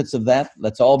benefits of that.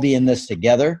 Let's all be in this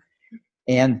together.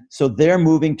 And so they're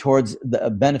moving towards the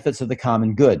benefits of the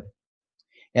common good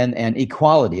and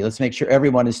equality. Let's make sure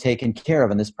everyone is taken care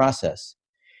of in this process.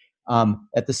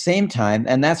 At the same time,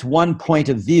 and that's one point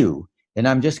of view, and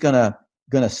I'm just gonna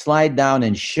slide down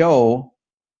and show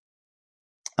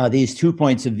these 2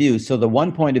 points of view. So the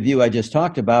one point of view I just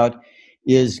talked about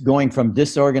is going from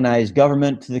disorganized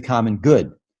government to the common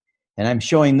good. And I'm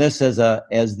showing this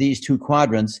as these two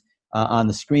quadrants on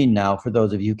the screen now for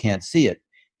those of you who can't see it.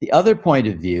 The other point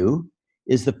of view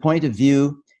is the point of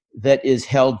view that is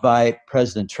held by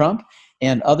President Trump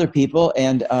and other people,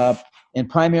 and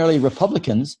primarily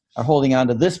Republicans are holding on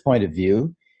to this point of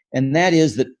view, and that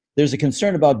is that there's a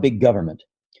concern about big government,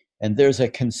 and there's a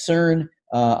concern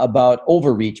about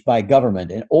overreach by government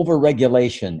and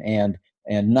overregulation and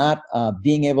not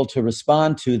being able to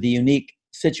respond to the unique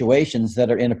situations that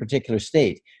are in a particular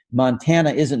state.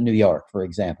 Montana isn't New York, for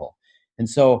example. And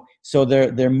so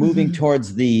they're moving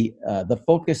towards the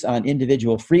focus on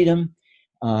individual freedom,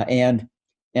 and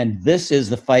this is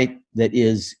the fight that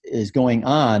is going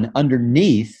on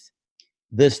underneath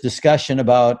this discussion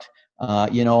about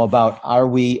about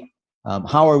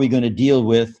how are we going to deal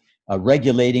with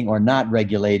regulating or not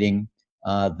regulating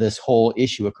this whole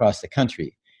issue across the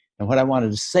country. And what I wanted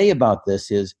to say about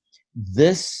this is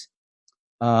this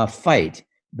fight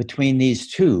between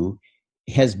these two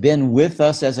has been with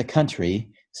us as a country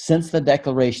since the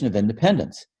Declaration of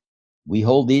Independence. We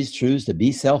hold these truths to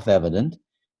be self-evident,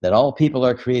 that all people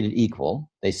are created equal.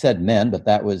 They said men, but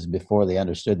that was before they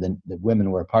understood that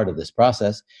women were a part of this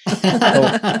process.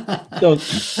 That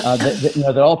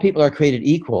all people are created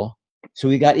equal. So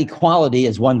we got equality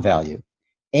as one value.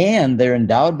 And they're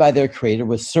endowed by their Creator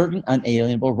with certain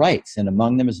unalienable rights, and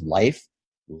among them is life,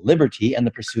 liberty, and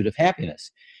the pursuit of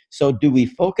happiness. So do we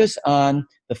focus on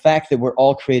the fact that we're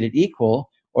all created equal,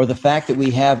 or the fact that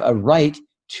we have a right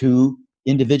to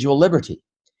individual liberty?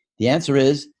 The answer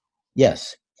is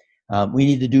yes. We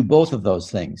need to do both of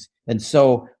those things. And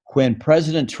so when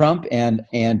President Trump and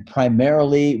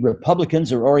primarily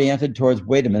Republicans are oriented towards,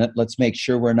 wait a minute, let's make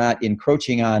sure we're not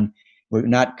we're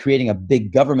not creating a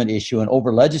big government issue and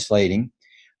over legislating.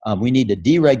 We need to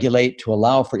deregulate to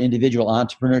allow for individual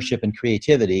entrepreneurship and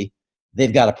creativity.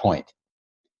 They've got a point.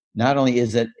 Not only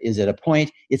is it a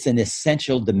point, it's an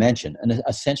essential dimension, an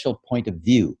essential point of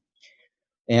view.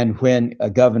 And when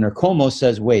Governor Cuomo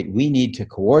says, wait, we need to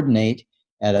coordinate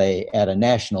at a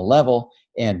national level,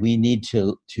 and we need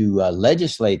to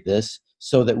legislate this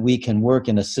so that we can work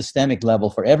in a systemic level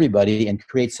for everybody and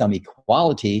create some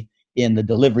equality in the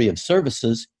delivery of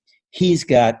services, he's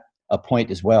got a point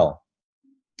as well.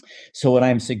 So what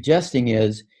I'm suggesting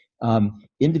is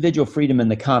individual freedom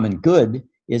and the common good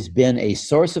has been a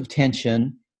source of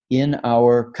tension in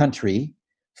our country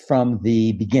from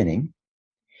the beginning.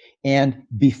 And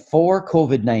before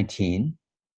COVID-19,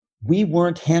 we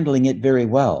weren't handling it very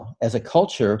well. As a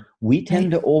culture, we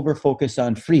tend to over-focus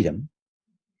on freedom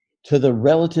to the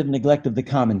relative neglect of the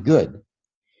common good.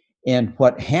 And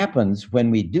what happens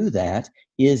when we do that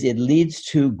is it leads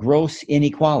to gross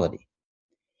inequality.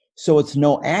 So it's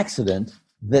no accident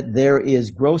that there is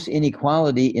gross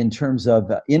inequality in terms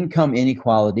of income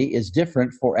inequality is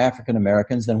different for African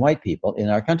Americans than white people in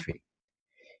our country.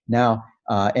 Now,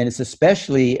 and it's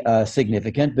especially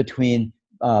significant between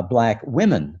Black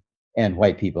women and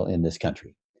white people in this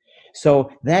country.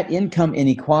 So that income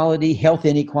inequality, health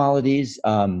inequalities,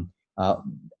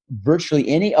 virtually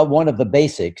any one of the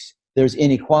basics, there's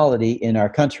inequality in our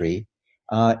country,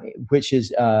 which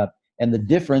is, and the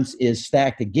difference is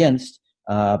stacked against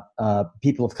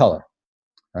people of color,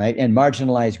 right, and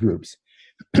marginalized groups.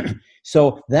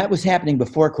 So that was happening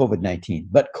before COVID-19,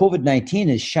 but COVID-19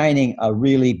 is shining a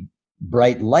really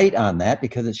bright light on that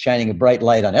because it's shining a bright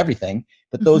light on everything.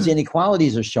 But those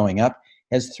inequalities are showing up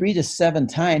as 3 to 7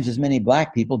 times as many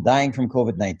Black people dying from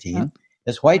COVID-19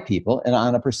 as white people, and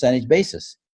on a percentage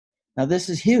basis. Now this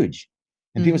is huge,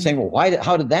 and people are saying, "Well,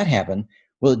 how did that happen?"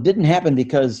 Well, it didn't happen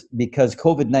because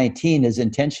COVID-19 is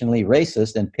intentionally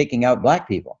racist and picking out Black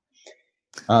people.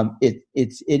 It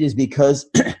is because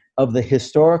of the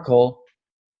historical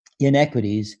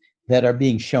inequities that are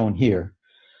being shown here.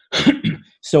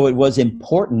 So it was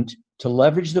important to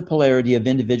leverage the polarity of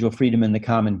individual freedom and the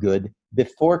common good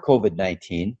before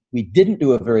COVID-19. We didn't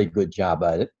do a very good job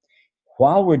at it.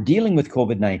 While we're dealing with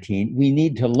COVID-19, we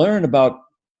need to learn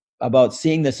about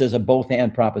seeing this as a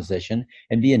both-and proposition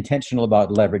and be intentional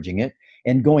about leveraging it.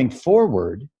 And going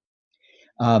forward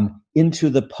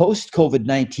into the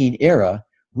post-COVID-19 era,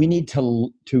 we need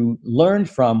to learn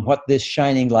from what this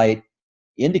shining light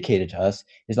indicated to us.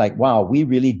 Is like, wow, we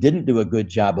really didn't do a good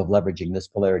job of leveraging this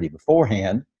polarity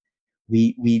beforehand.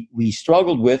 We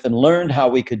struggled with and learned how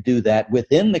we could do that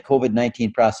within the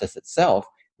COVID-19 process itself.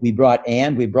 We brought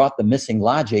the missing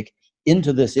logic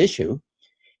into this issue.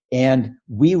 And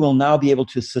we will now be able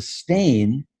to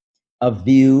sustain a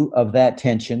view of that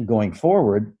tension going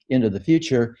forward into the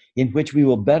future, in which we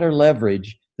will better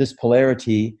leverage this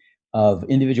polarity of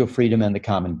individual freedom and the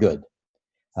common good.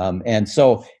 And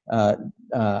so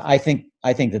I think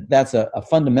that that's a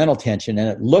fundamental tension, and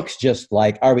it looks just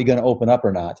like, are we going to open up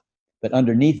or not? But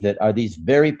underneath it are these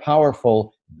very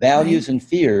powerful values and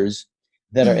fears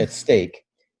that are at stake.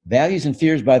 Values and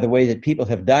fears, by the way, that people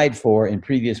have died for in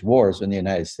previous wars in the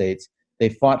United States. They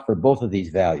fought for both of these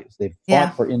values. They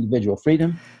fought for individual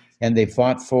freedom, and they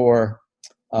fought for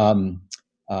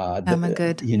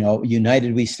good.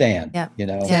 United we stand. Yeah,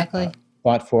 exactly.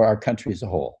 Fought for our country as a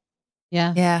whole.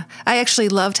 Yeah. I actually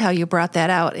loved how you brought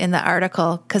that out in the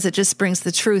article, because it just brings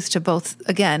the truth to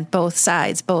both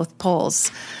sides, both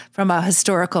poles, from a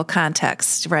historical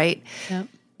context, right? Yep.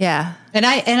 Yeah. And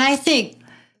I think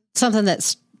something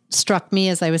that struck me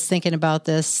as I was thinking about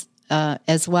this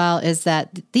as well is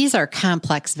that these are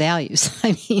complex values.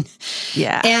 I mean,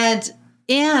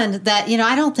 and that,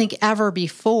 I don't think ever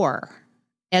before,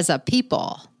 as a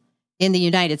people in the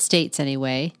United States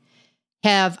anyway,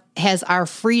 has our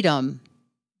freedom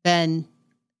been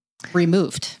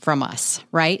removed from us,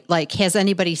 right? Like, has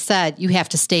anybody said, you have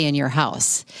to stay in your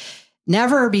house?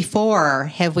 Never before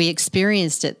have we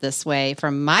experienced it this way,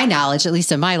 from my knowledge, at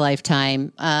least in my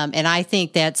lifetime. And I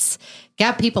think that's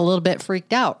got people a little bit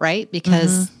freaked out, right?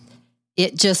 Because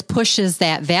it just pushes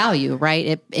that value,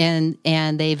 right? And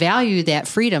they value that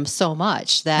freedom so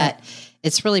much that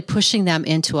it's really pushing them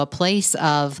into a place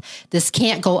of, this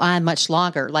can't go on much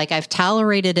longer. Like, I've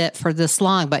tolerated it for this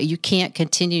long, but you can't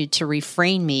continue to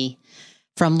refrain me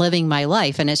from living my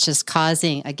life. And it's just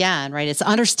causing, again, right? It's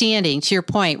understanding, to your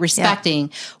point, respecting,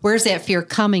 where's that fear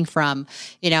coming from?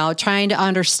 Trying to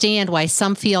understand why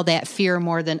some feel that fear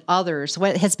more than others,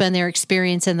 what has been their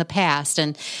experience in the past,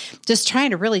 and just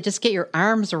trying to really just get your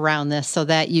arms around this so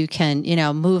that you can,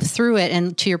 move through it.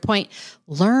 And to your point,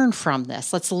 learn from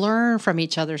this. Let's learn from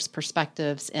each other's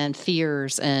perspectives and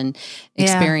fears and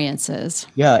experiences.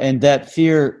 Yeah, and that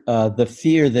fear, the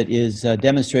fear that is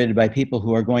demonstrated by people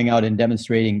who are going out and demonstrating,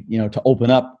 to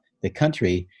open up the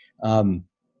country. One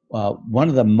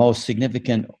of the most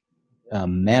significant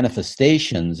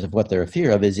manifestations of what they're afraid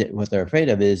of is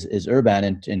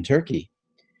Erdogan in Turkey,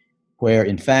 where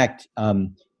in fact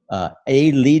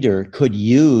a leader could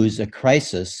use a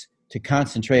crisis to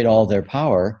concentrate all their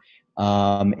power.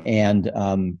 And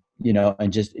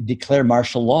just declare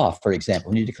martial law, for example.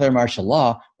 When you declare martial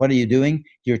law, what are you doing?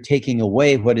 You're taking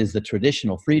away what is the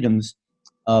traditional freedoms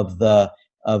of the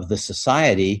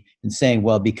society and saying,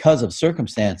 well, because of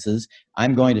circumstances,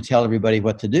 I'm going to tell everybody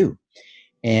what to do.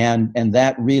 And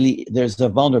that really, there's a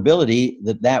vulnerability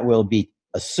that will be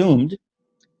assumed,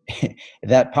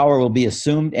 that power will be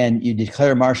assumed, and you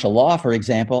declare martial law, for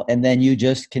example, and then you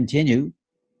just continue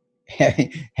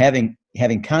having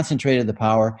concentrated the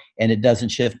power, and it doesn't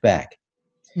shift back.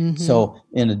 Mm-hmm. So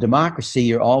in a democracy,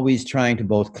 you're always trying to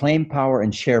both claim power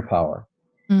and share power.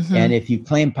 Mm-hmm. And if you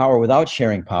claim power without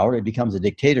sharing power, it becomes a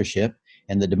dictatorship,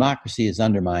 and the democracy is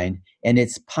undermined. And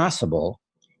it's possible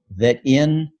that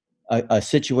in a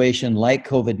situation like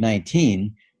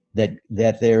COVID-19,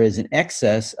 that there is an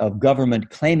excess of government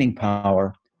claiming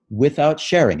power without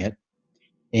sharing it,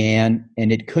 and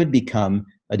it could become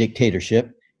a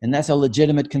dictatorship. And that's a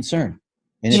legitimate concern,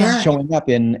 and it's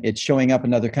showing up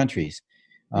in other countries.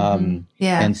 And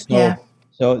so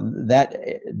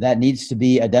that needs to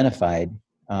be identified.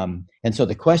 And so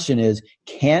the question is,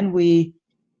 can we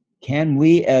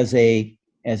as a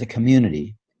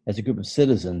community, as a group of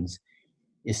citizens,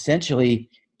 essentially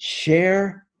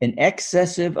share an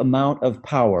excessive amount of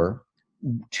power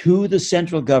to the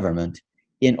central government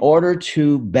in order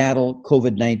to battle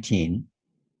COVID-19?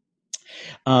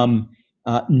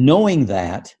 Knowing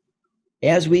that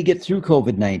as we get through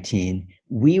COVID-19,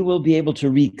 we will be able to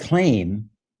reclaim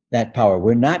that power.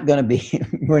 We're not going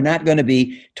to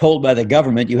be told by the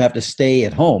government, you have to stay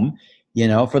at home,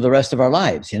 for the rest of our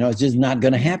lives. It's just not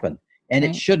going to happen, and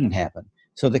it shouldn't happen.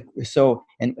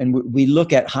 And we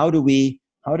look at how do we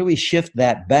shift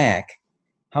that back?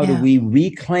 How do we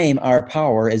reclaim our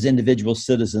power as individual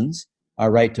citizens,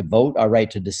 our right to vote, our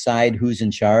right to decide who's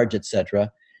in charge,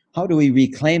 etc.? How do we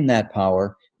reclaim that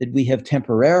power that we have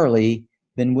temporarily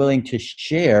been willing to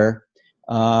share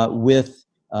with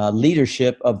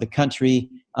leadership of the country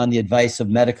on the advice of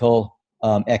medical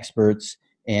experts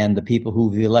and the people who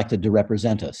we've elected to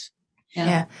represent us?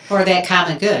 Yeah. For that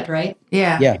common good, right?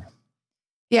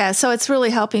 Yeah, so it's really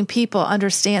helping people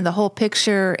understand the whole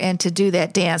picture and to do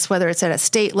that dance, whether it's at a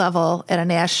state level, at a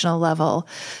national level.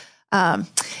 And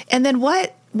then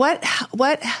what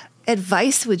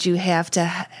advice would you have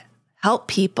to help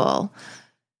people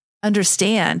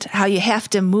understand how you have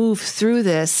to move through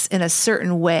this in a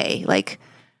certain way?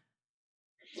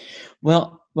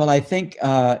 Well, I think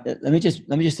let me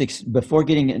just before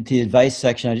getting into the advice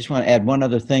section, I just want to add one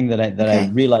other thing that I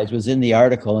realized was in the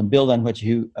article and build on what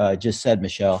you just said,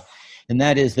 Michelle, and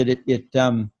that is that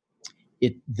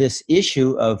this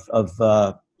issue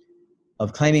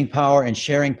of claiming power and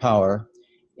sharing power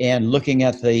and looking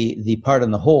at the part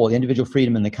on the whole, individual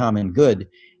freedom and the common good,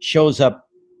 shows up.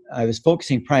 I was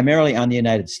focusing primarily on the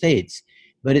United States,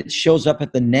 but it shows up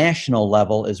at the national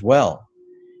level as well.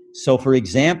 So, for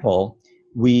example,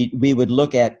 we would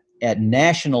look at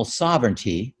national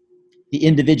sovereignty, the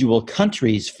individual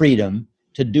country's freedom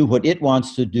to do what it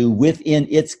wants to do within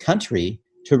its country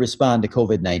to respond to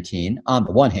COVID-19 on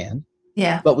the one hand.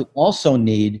 Yeah. But we also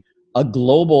need a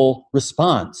global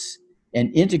response,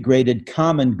 an integrated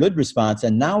common good response.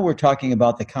 And now we're talking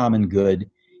about the common good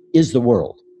is the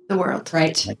world. The world,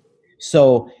 right.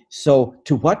 So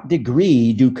to what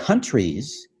degree do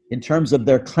countries, in terms of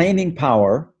their claiming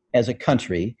power as a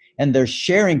country and their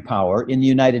sharing power in the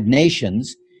United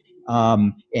Nations,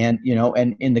 and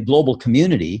in the global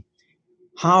community,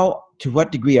 to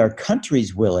what degree are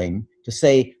countries willing to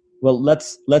say, well,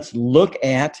 let's look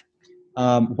at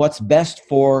what's best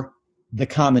for the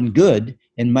common good,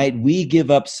 and might we give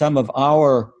up some of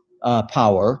our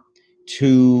power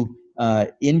to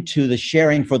into the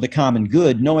sharing for the common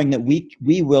good, knowing that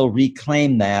we will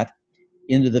reclaim that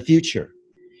into the future.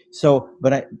 So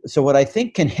what I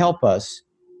think can help us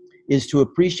is to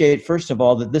appreciate, first of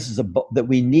all, that that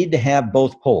we need to have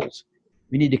both poles.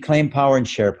 We need to claim power and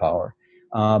share power.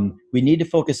 We need to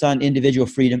focus on individual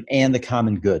freedom and the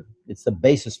common good. It's the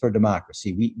basis for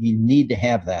democracy. We need to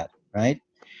have that, right?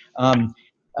 Um,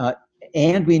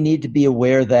 and we need to be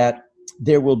aware that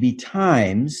there will be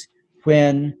times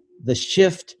when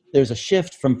there's a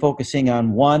shift from focusing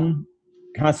on one,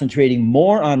 concentrating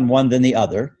more on one than the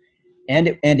other,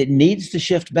 and it needs to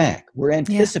shift back. We're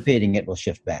anticipating it will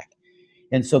shift back.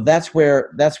 And so that's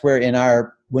where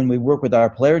when we work with our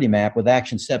polarity map with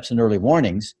action steps and early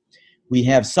warnings, we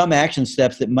have some action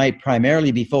steps that might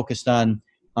primarily be focused on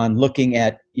looking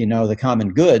at, the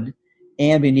common good,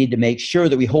 and we need to make sure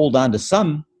that we hold on to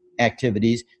some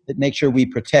activities that make sure we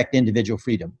protect individual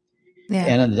freedom. Yeah.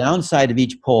 And on the downside of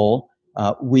each pole,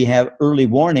 we have early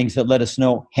warnings that let us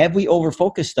know, have we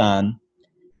over-focused on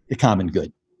the common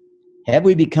good? Have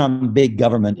we become big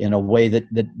government in a way that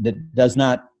does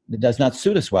not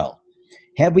suit us well?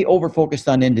 Have we over-focused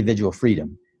on individual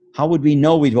freedom? How would we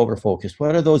know we've over-focused?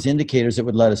 What are those indicators that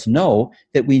would let us know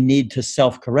that we need to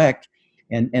self-correct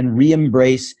and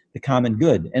re-embrace the common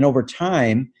good? And over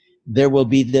time, there will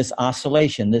be this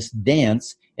oscillation, this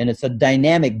dance, and it's a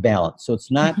dynamic balance. So it's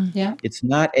not it's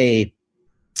not a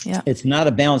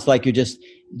balance like you're just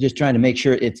trying to make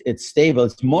sure it's stable.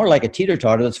 It's more like a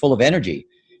teeter-totter that's full of energy.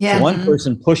 Yeah. So one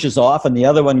person pushes off and the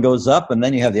other one goes up, and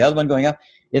then you have the other one going up.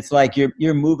 It's like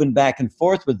you're moving back and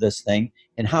forth with this thing,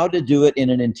 and how to do it in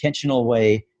an intentional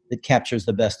way that captures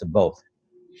the best of both.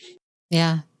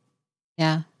 Yeah.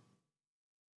 Yeah.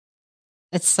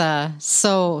 It's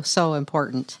so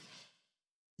important.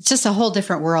 It's just a whole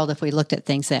different world if we looked at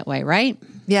things that way, right?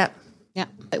 Yeah. Yeah.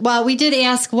 Well, we did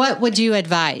ask, what would you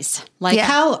advise? Like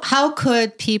how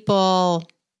could people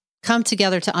come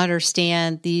together to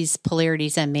understand these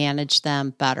polarities and manage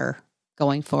them better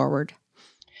going forward?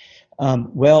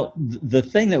 Well, the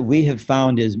thing that we have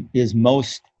found is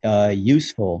most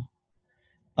useful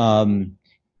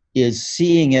is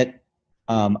seeing it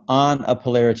on a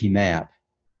polarity map.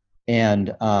 And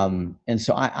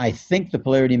so I think the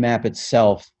polarity map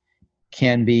itself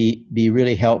can be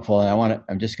really helpful. And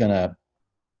I'm just going to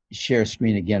share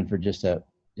screen again for just a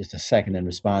second in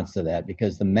response to that,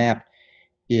 because the map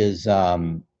is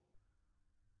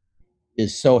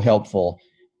so helpful.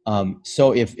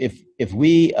 So if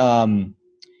we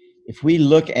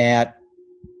look at,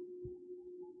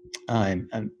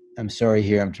 I'm sorry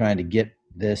here, I'm trying to get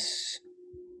this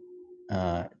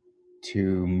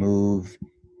to move.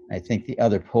 I think the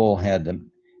other poll had the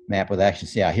map with action.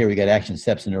 Yeah, here we got action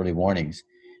steps and early warnings.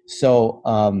 So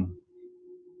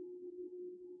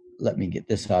let me get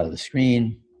this out of the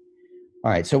screen. All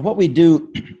right, so what we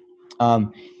do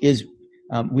is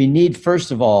we need,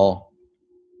 first of all,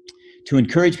 to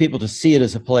encourage people to see it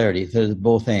as a polarity, that it's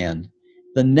both and.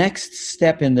 The next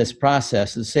step in this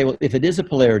process is to say, well, if it is a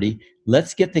polarity,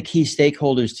 let's get the key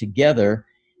stakeholders together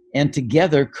and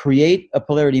together create a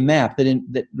polarity map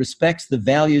that respects the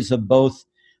values of both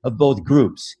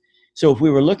groups. So if we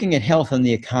were looking at health and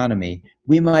the economy,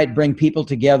 we might bring people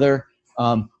together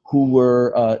who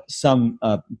were some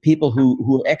people who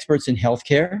were experts in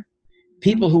healthcare,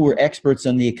 people who were experts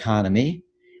in the economy,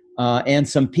 and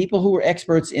some people who were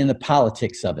experts in the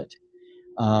politics of it,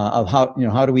 of how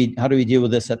do we deal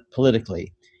with this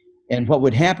politically. And what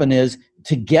would happen is,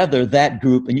 together, that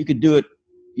group, and you could do it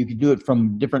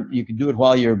from different, you could do it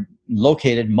while you're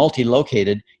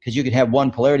multi-located, because you could have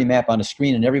one polarity map on a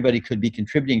screen and everybody could be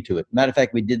contributing to it. Matter of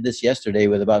fact, we did this yesterday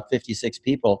with about 56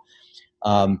 people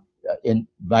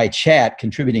by chat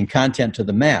contributing content to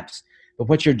the maps. But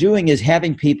what you're doing is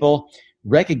having people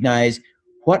recognize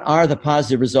what are the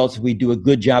positive results if we do a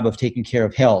good job of taking care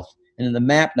of health. And in the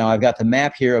map now, I've got the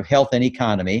map here of health and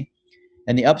economy,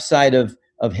 and the upside of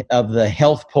the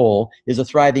health pole is a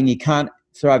thriving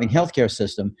healthcare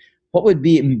system. What would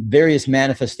be various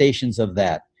manifestations of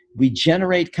that? We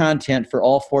generate content for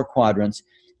all four quadrants,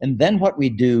 and then what we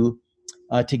do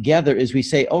together is we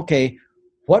say, okay,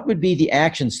 what would be the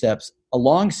action steps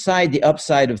alongside the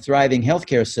upside of thriving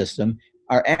healthcare system?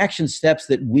 Are action steps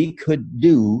that we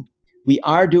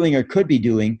are doing or could be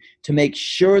doing to make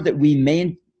sure that we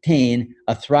maintain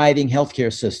a thriving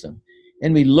healthcare system.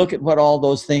 And we look at what all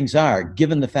those things are,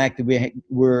 given the fact that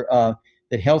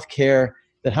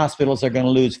that hospitals are going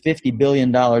to lose $50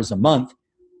 billion a month.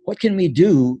 What can we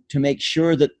do to make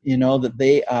sure that, that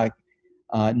they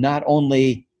not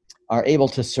only are able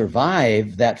to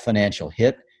survive that financial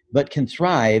hit, but can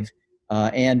thrive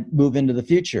and move into the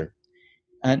future?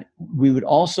 And we would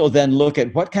also then look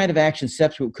at what kind of action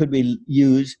steps could we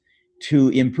use to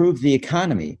improve the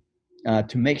economy,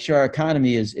 to make sure our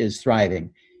economy is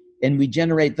thriving. And we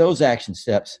generate those action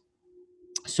steps.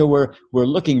 So we're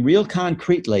looking real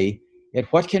concretely at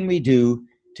what can we do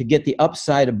to get the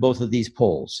upside of both of these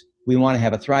poles. We want to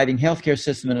have a thriving healthcare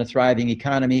system and a thriving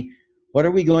economy. What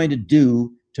are we going to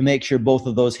do to make sure both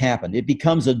of those happen? It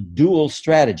becomes a dual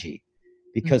strategy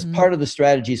because part of the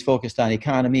strategy is focused on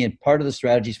economy and part of the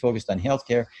strategy is focused on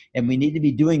healthcare, and we need to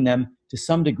be doing them to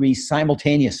some degree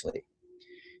simultaneously.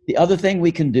 The other thing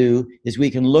we can do is we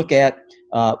can look at,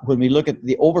 when we look at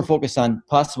the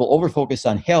possible overfocus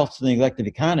on health to the neglect of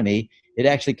economy, it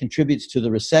actually contributes to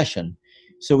the recession.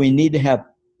 So we need to have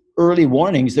early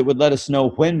warnings that would let us know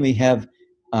when we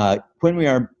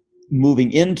are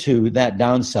moving into that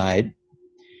downside,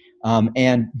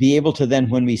 and be able to then,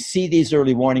 when we see these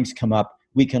early warnings come up,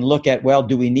 we can look at, well,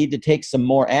 do we need to take some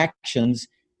more actions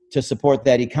to support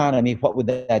that economy? What would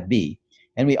that be?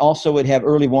 And we also would have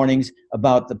early warnings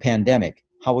about the pandemic.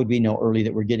 How would we know early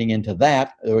that we're getting into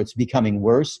that or it's becoming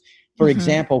worse? For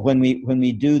example, when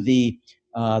we do the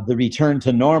return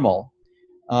to normal,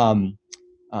 when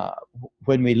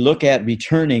we look at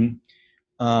returning,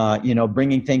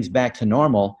 bringing things back to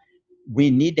normal,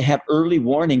 we need to have early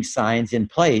warning signs in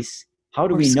place. How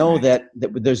do we know that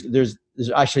there's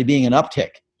actually being an uptick?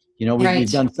 We've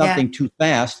done something too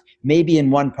fast, maybe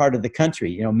in one part of the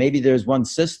country. Maybe there's one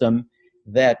system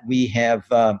that we have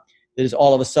that is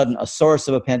all of a sudden a source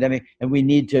of a pandemic, and we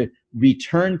need to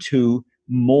return to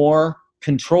more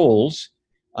controls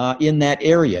in that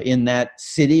area, in that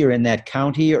city or in that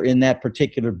county or in that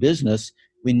particular business.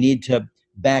 We need to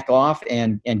back off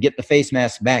and get the face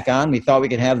masks back on. We thought we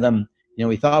could have them,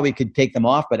 we thought we could take them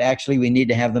off, but actually we need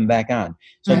to have them back on.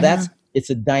 So it's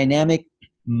a dynamic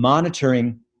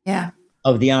monitoring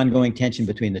of the ongoing tension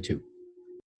between the two.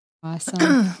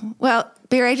 Awesome. Well,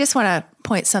 Barry, I just want to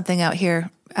point something out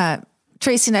here.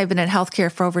 Tracy and I have been in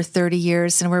healthcare for over 30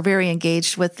 years, and we're very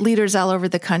engaged with leaders all over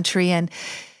the country. And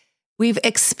we've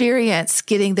experienced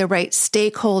getting the right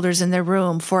stakeholders in the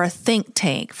room for a think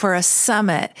tank, for a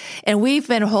summit. And we've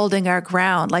been holding our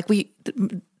ground.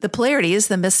 The polarity is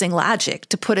the missing logic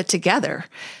to put it together.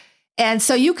 And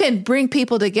so you can bring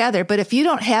people together, but if you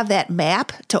don't have that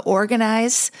map to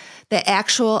organize the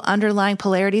actual underlying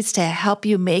polarities to help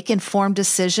you make informed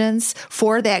decisions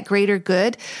for that greater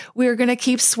good, we're going to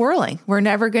keep swirling. We're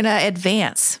never going to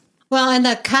advance. Well, and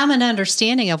the common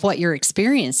understanding of what you're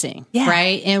experiencing,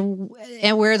 right? And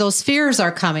where those fears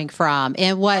are coming from,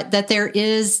 and that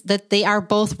they are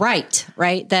both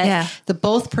right? That the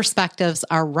both perspectives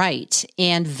are right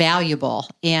and valuable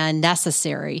and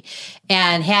necessary,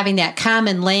 and having that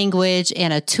common language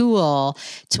and a tool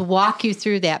to walk you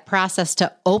through that process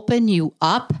to open you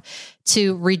up,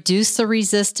 to reduce the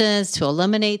resistance, to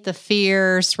eliminate the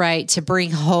fears, right? To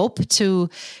bring hope to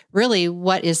really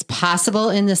what is possible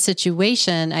in the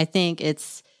situation. I think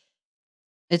it's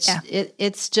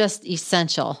just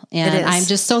essential. And I'm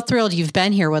just so thrilled you've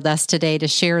been here with us today to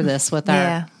share this with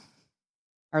our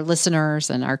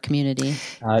listeners and our community.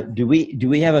 Do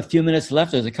we have a few minutes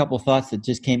left? There's a couple of thoughts that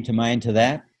just came to mind to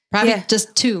that. Probably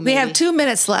just two. Maybe. We have 2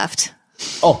 minutes left.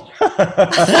 Oh.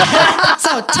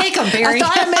 So take them, Barry.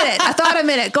 I thought a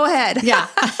minute. Go ahead. Yeah.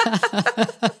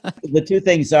 The two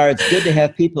things are, it's good to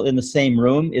have people in the same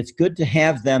room. It's good to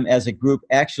have them as a group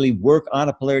actually work on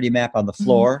a polarity map on the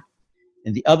floor.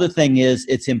 And the other thing is,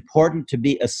 it's important to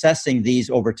be assessing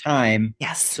these over time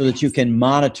so that you can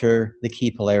monitor the key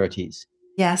polarities.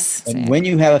 Yes. And when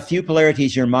you have a few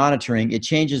polarities you're monitoring, it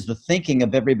changes the thinking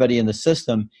of everybody in the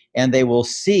system, and they will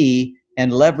see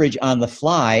and leverage on the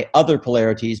fly other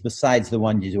polarities besides the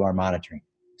ones you are monitoring.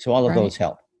 So all of those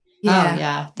help.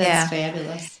 That's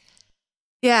fabulous.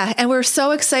 Yeah, and we're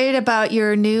so excited about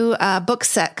your new book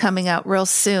set coming out real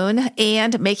soon,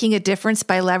 and Making a Difference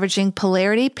by Leveraging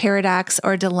Polarity, Paradox,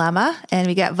 or Dilemma. And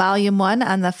we got volume 1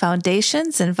 on the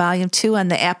foundations and volume 2 on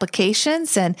the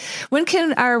applications. And when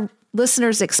can our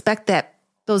listeners expect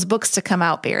those books to come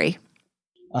out, Barry?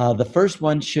 The first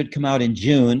one should come out in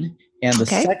June. And the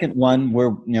second one, we're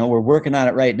working on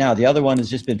it right now. The other one has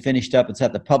just been finished up. It's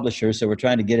at the publisher, so we're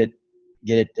trying to get it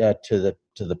to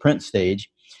the print stage.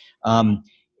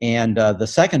 And the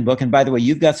second book, and by the way,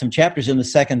 you've got some chapters in the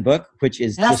second book, which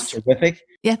is just terrific.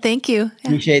 Yeah, thank you.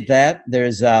 Appreciate that.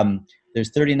 There's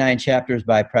 39 chapters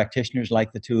by practitioners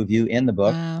like the two of you in the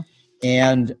book. Wow.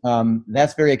 And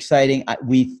that's very exciting.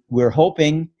 We're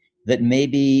hoping that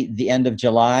maybe the end of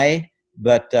July,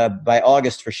 but by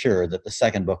August for sure, that the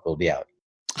second book will be out.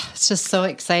 It's just so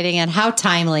exciting, and how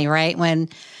timely, right? When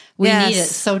we need it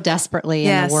so desperately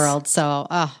in the world. So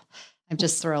I'm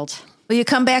just thrilled. Will you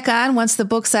come back on once the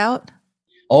book's out?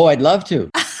 Oh, I'd love to.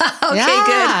 Good.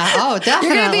 Oh, definitely.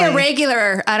 You're going to be a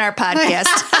regular on our podcast.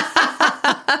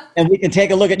 And we can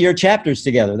take a look at your chapters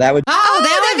together. That would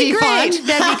That'd be great. fun.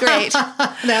 That'd be great.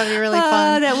 That would be really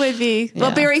fun. That would be. Well,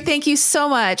 Yeah. Barry, thank you so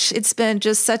much. It's been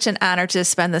just such an honor to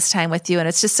spend this time with you, and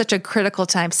it's just such a critical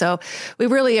time. So we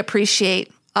really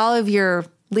appreciate all of your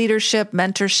leadership,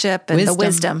 mentorship, and the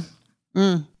wisdom.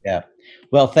 Yeah.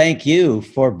 Well, thank you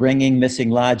for bringing Missing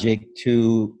Logic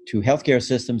to healthcare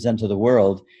systems and to the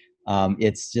world.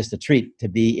 It's just a treat to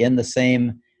be in the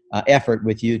same effort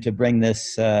with you to bring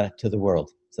this to the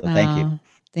world. So thank you.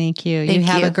 Thank you. Thank you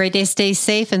have you. a great day. Stay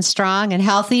safe and strong and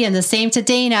healthy. And the same to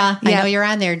Dana. I know you're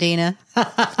on there, Dana.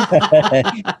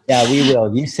 Yeah, we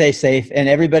will. You stay safe. And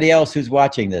everybody else who's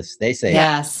watching this, stay safe.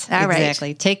 Yes, All right.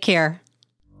 exactly. Take care.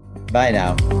 Bye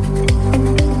now.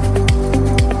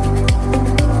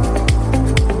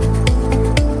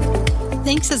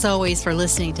 Thanks as always for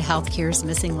listening to Healthcare's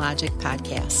Missing Logic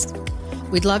podcast.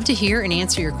 We'd love to hear and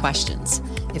answer your questions.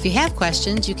 If you have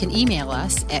questions, you can email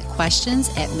us at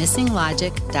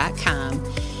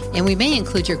questions@missinglogic.com, and we may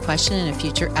include your question in a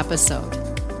future episode.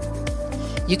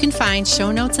 You can find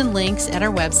show notes and links at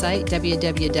our website,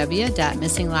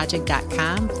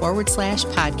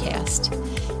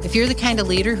 www.missinglogic.com/podcast. If you're the kind of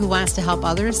leader who wants to help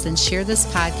others, then share this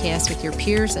podcast with your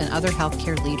peers and other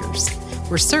healthcare leaders.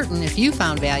 We're certain if you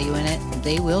found value in it,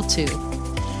 they will too.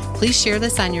 Please share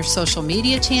this on your social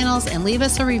media channels and leave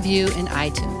us a review in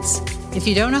iTunes. If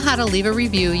you don't know how to leave a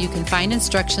review, you can find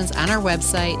instructions on our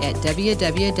website at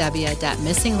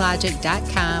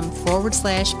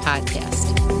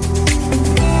www.missinglogic.com/podcast.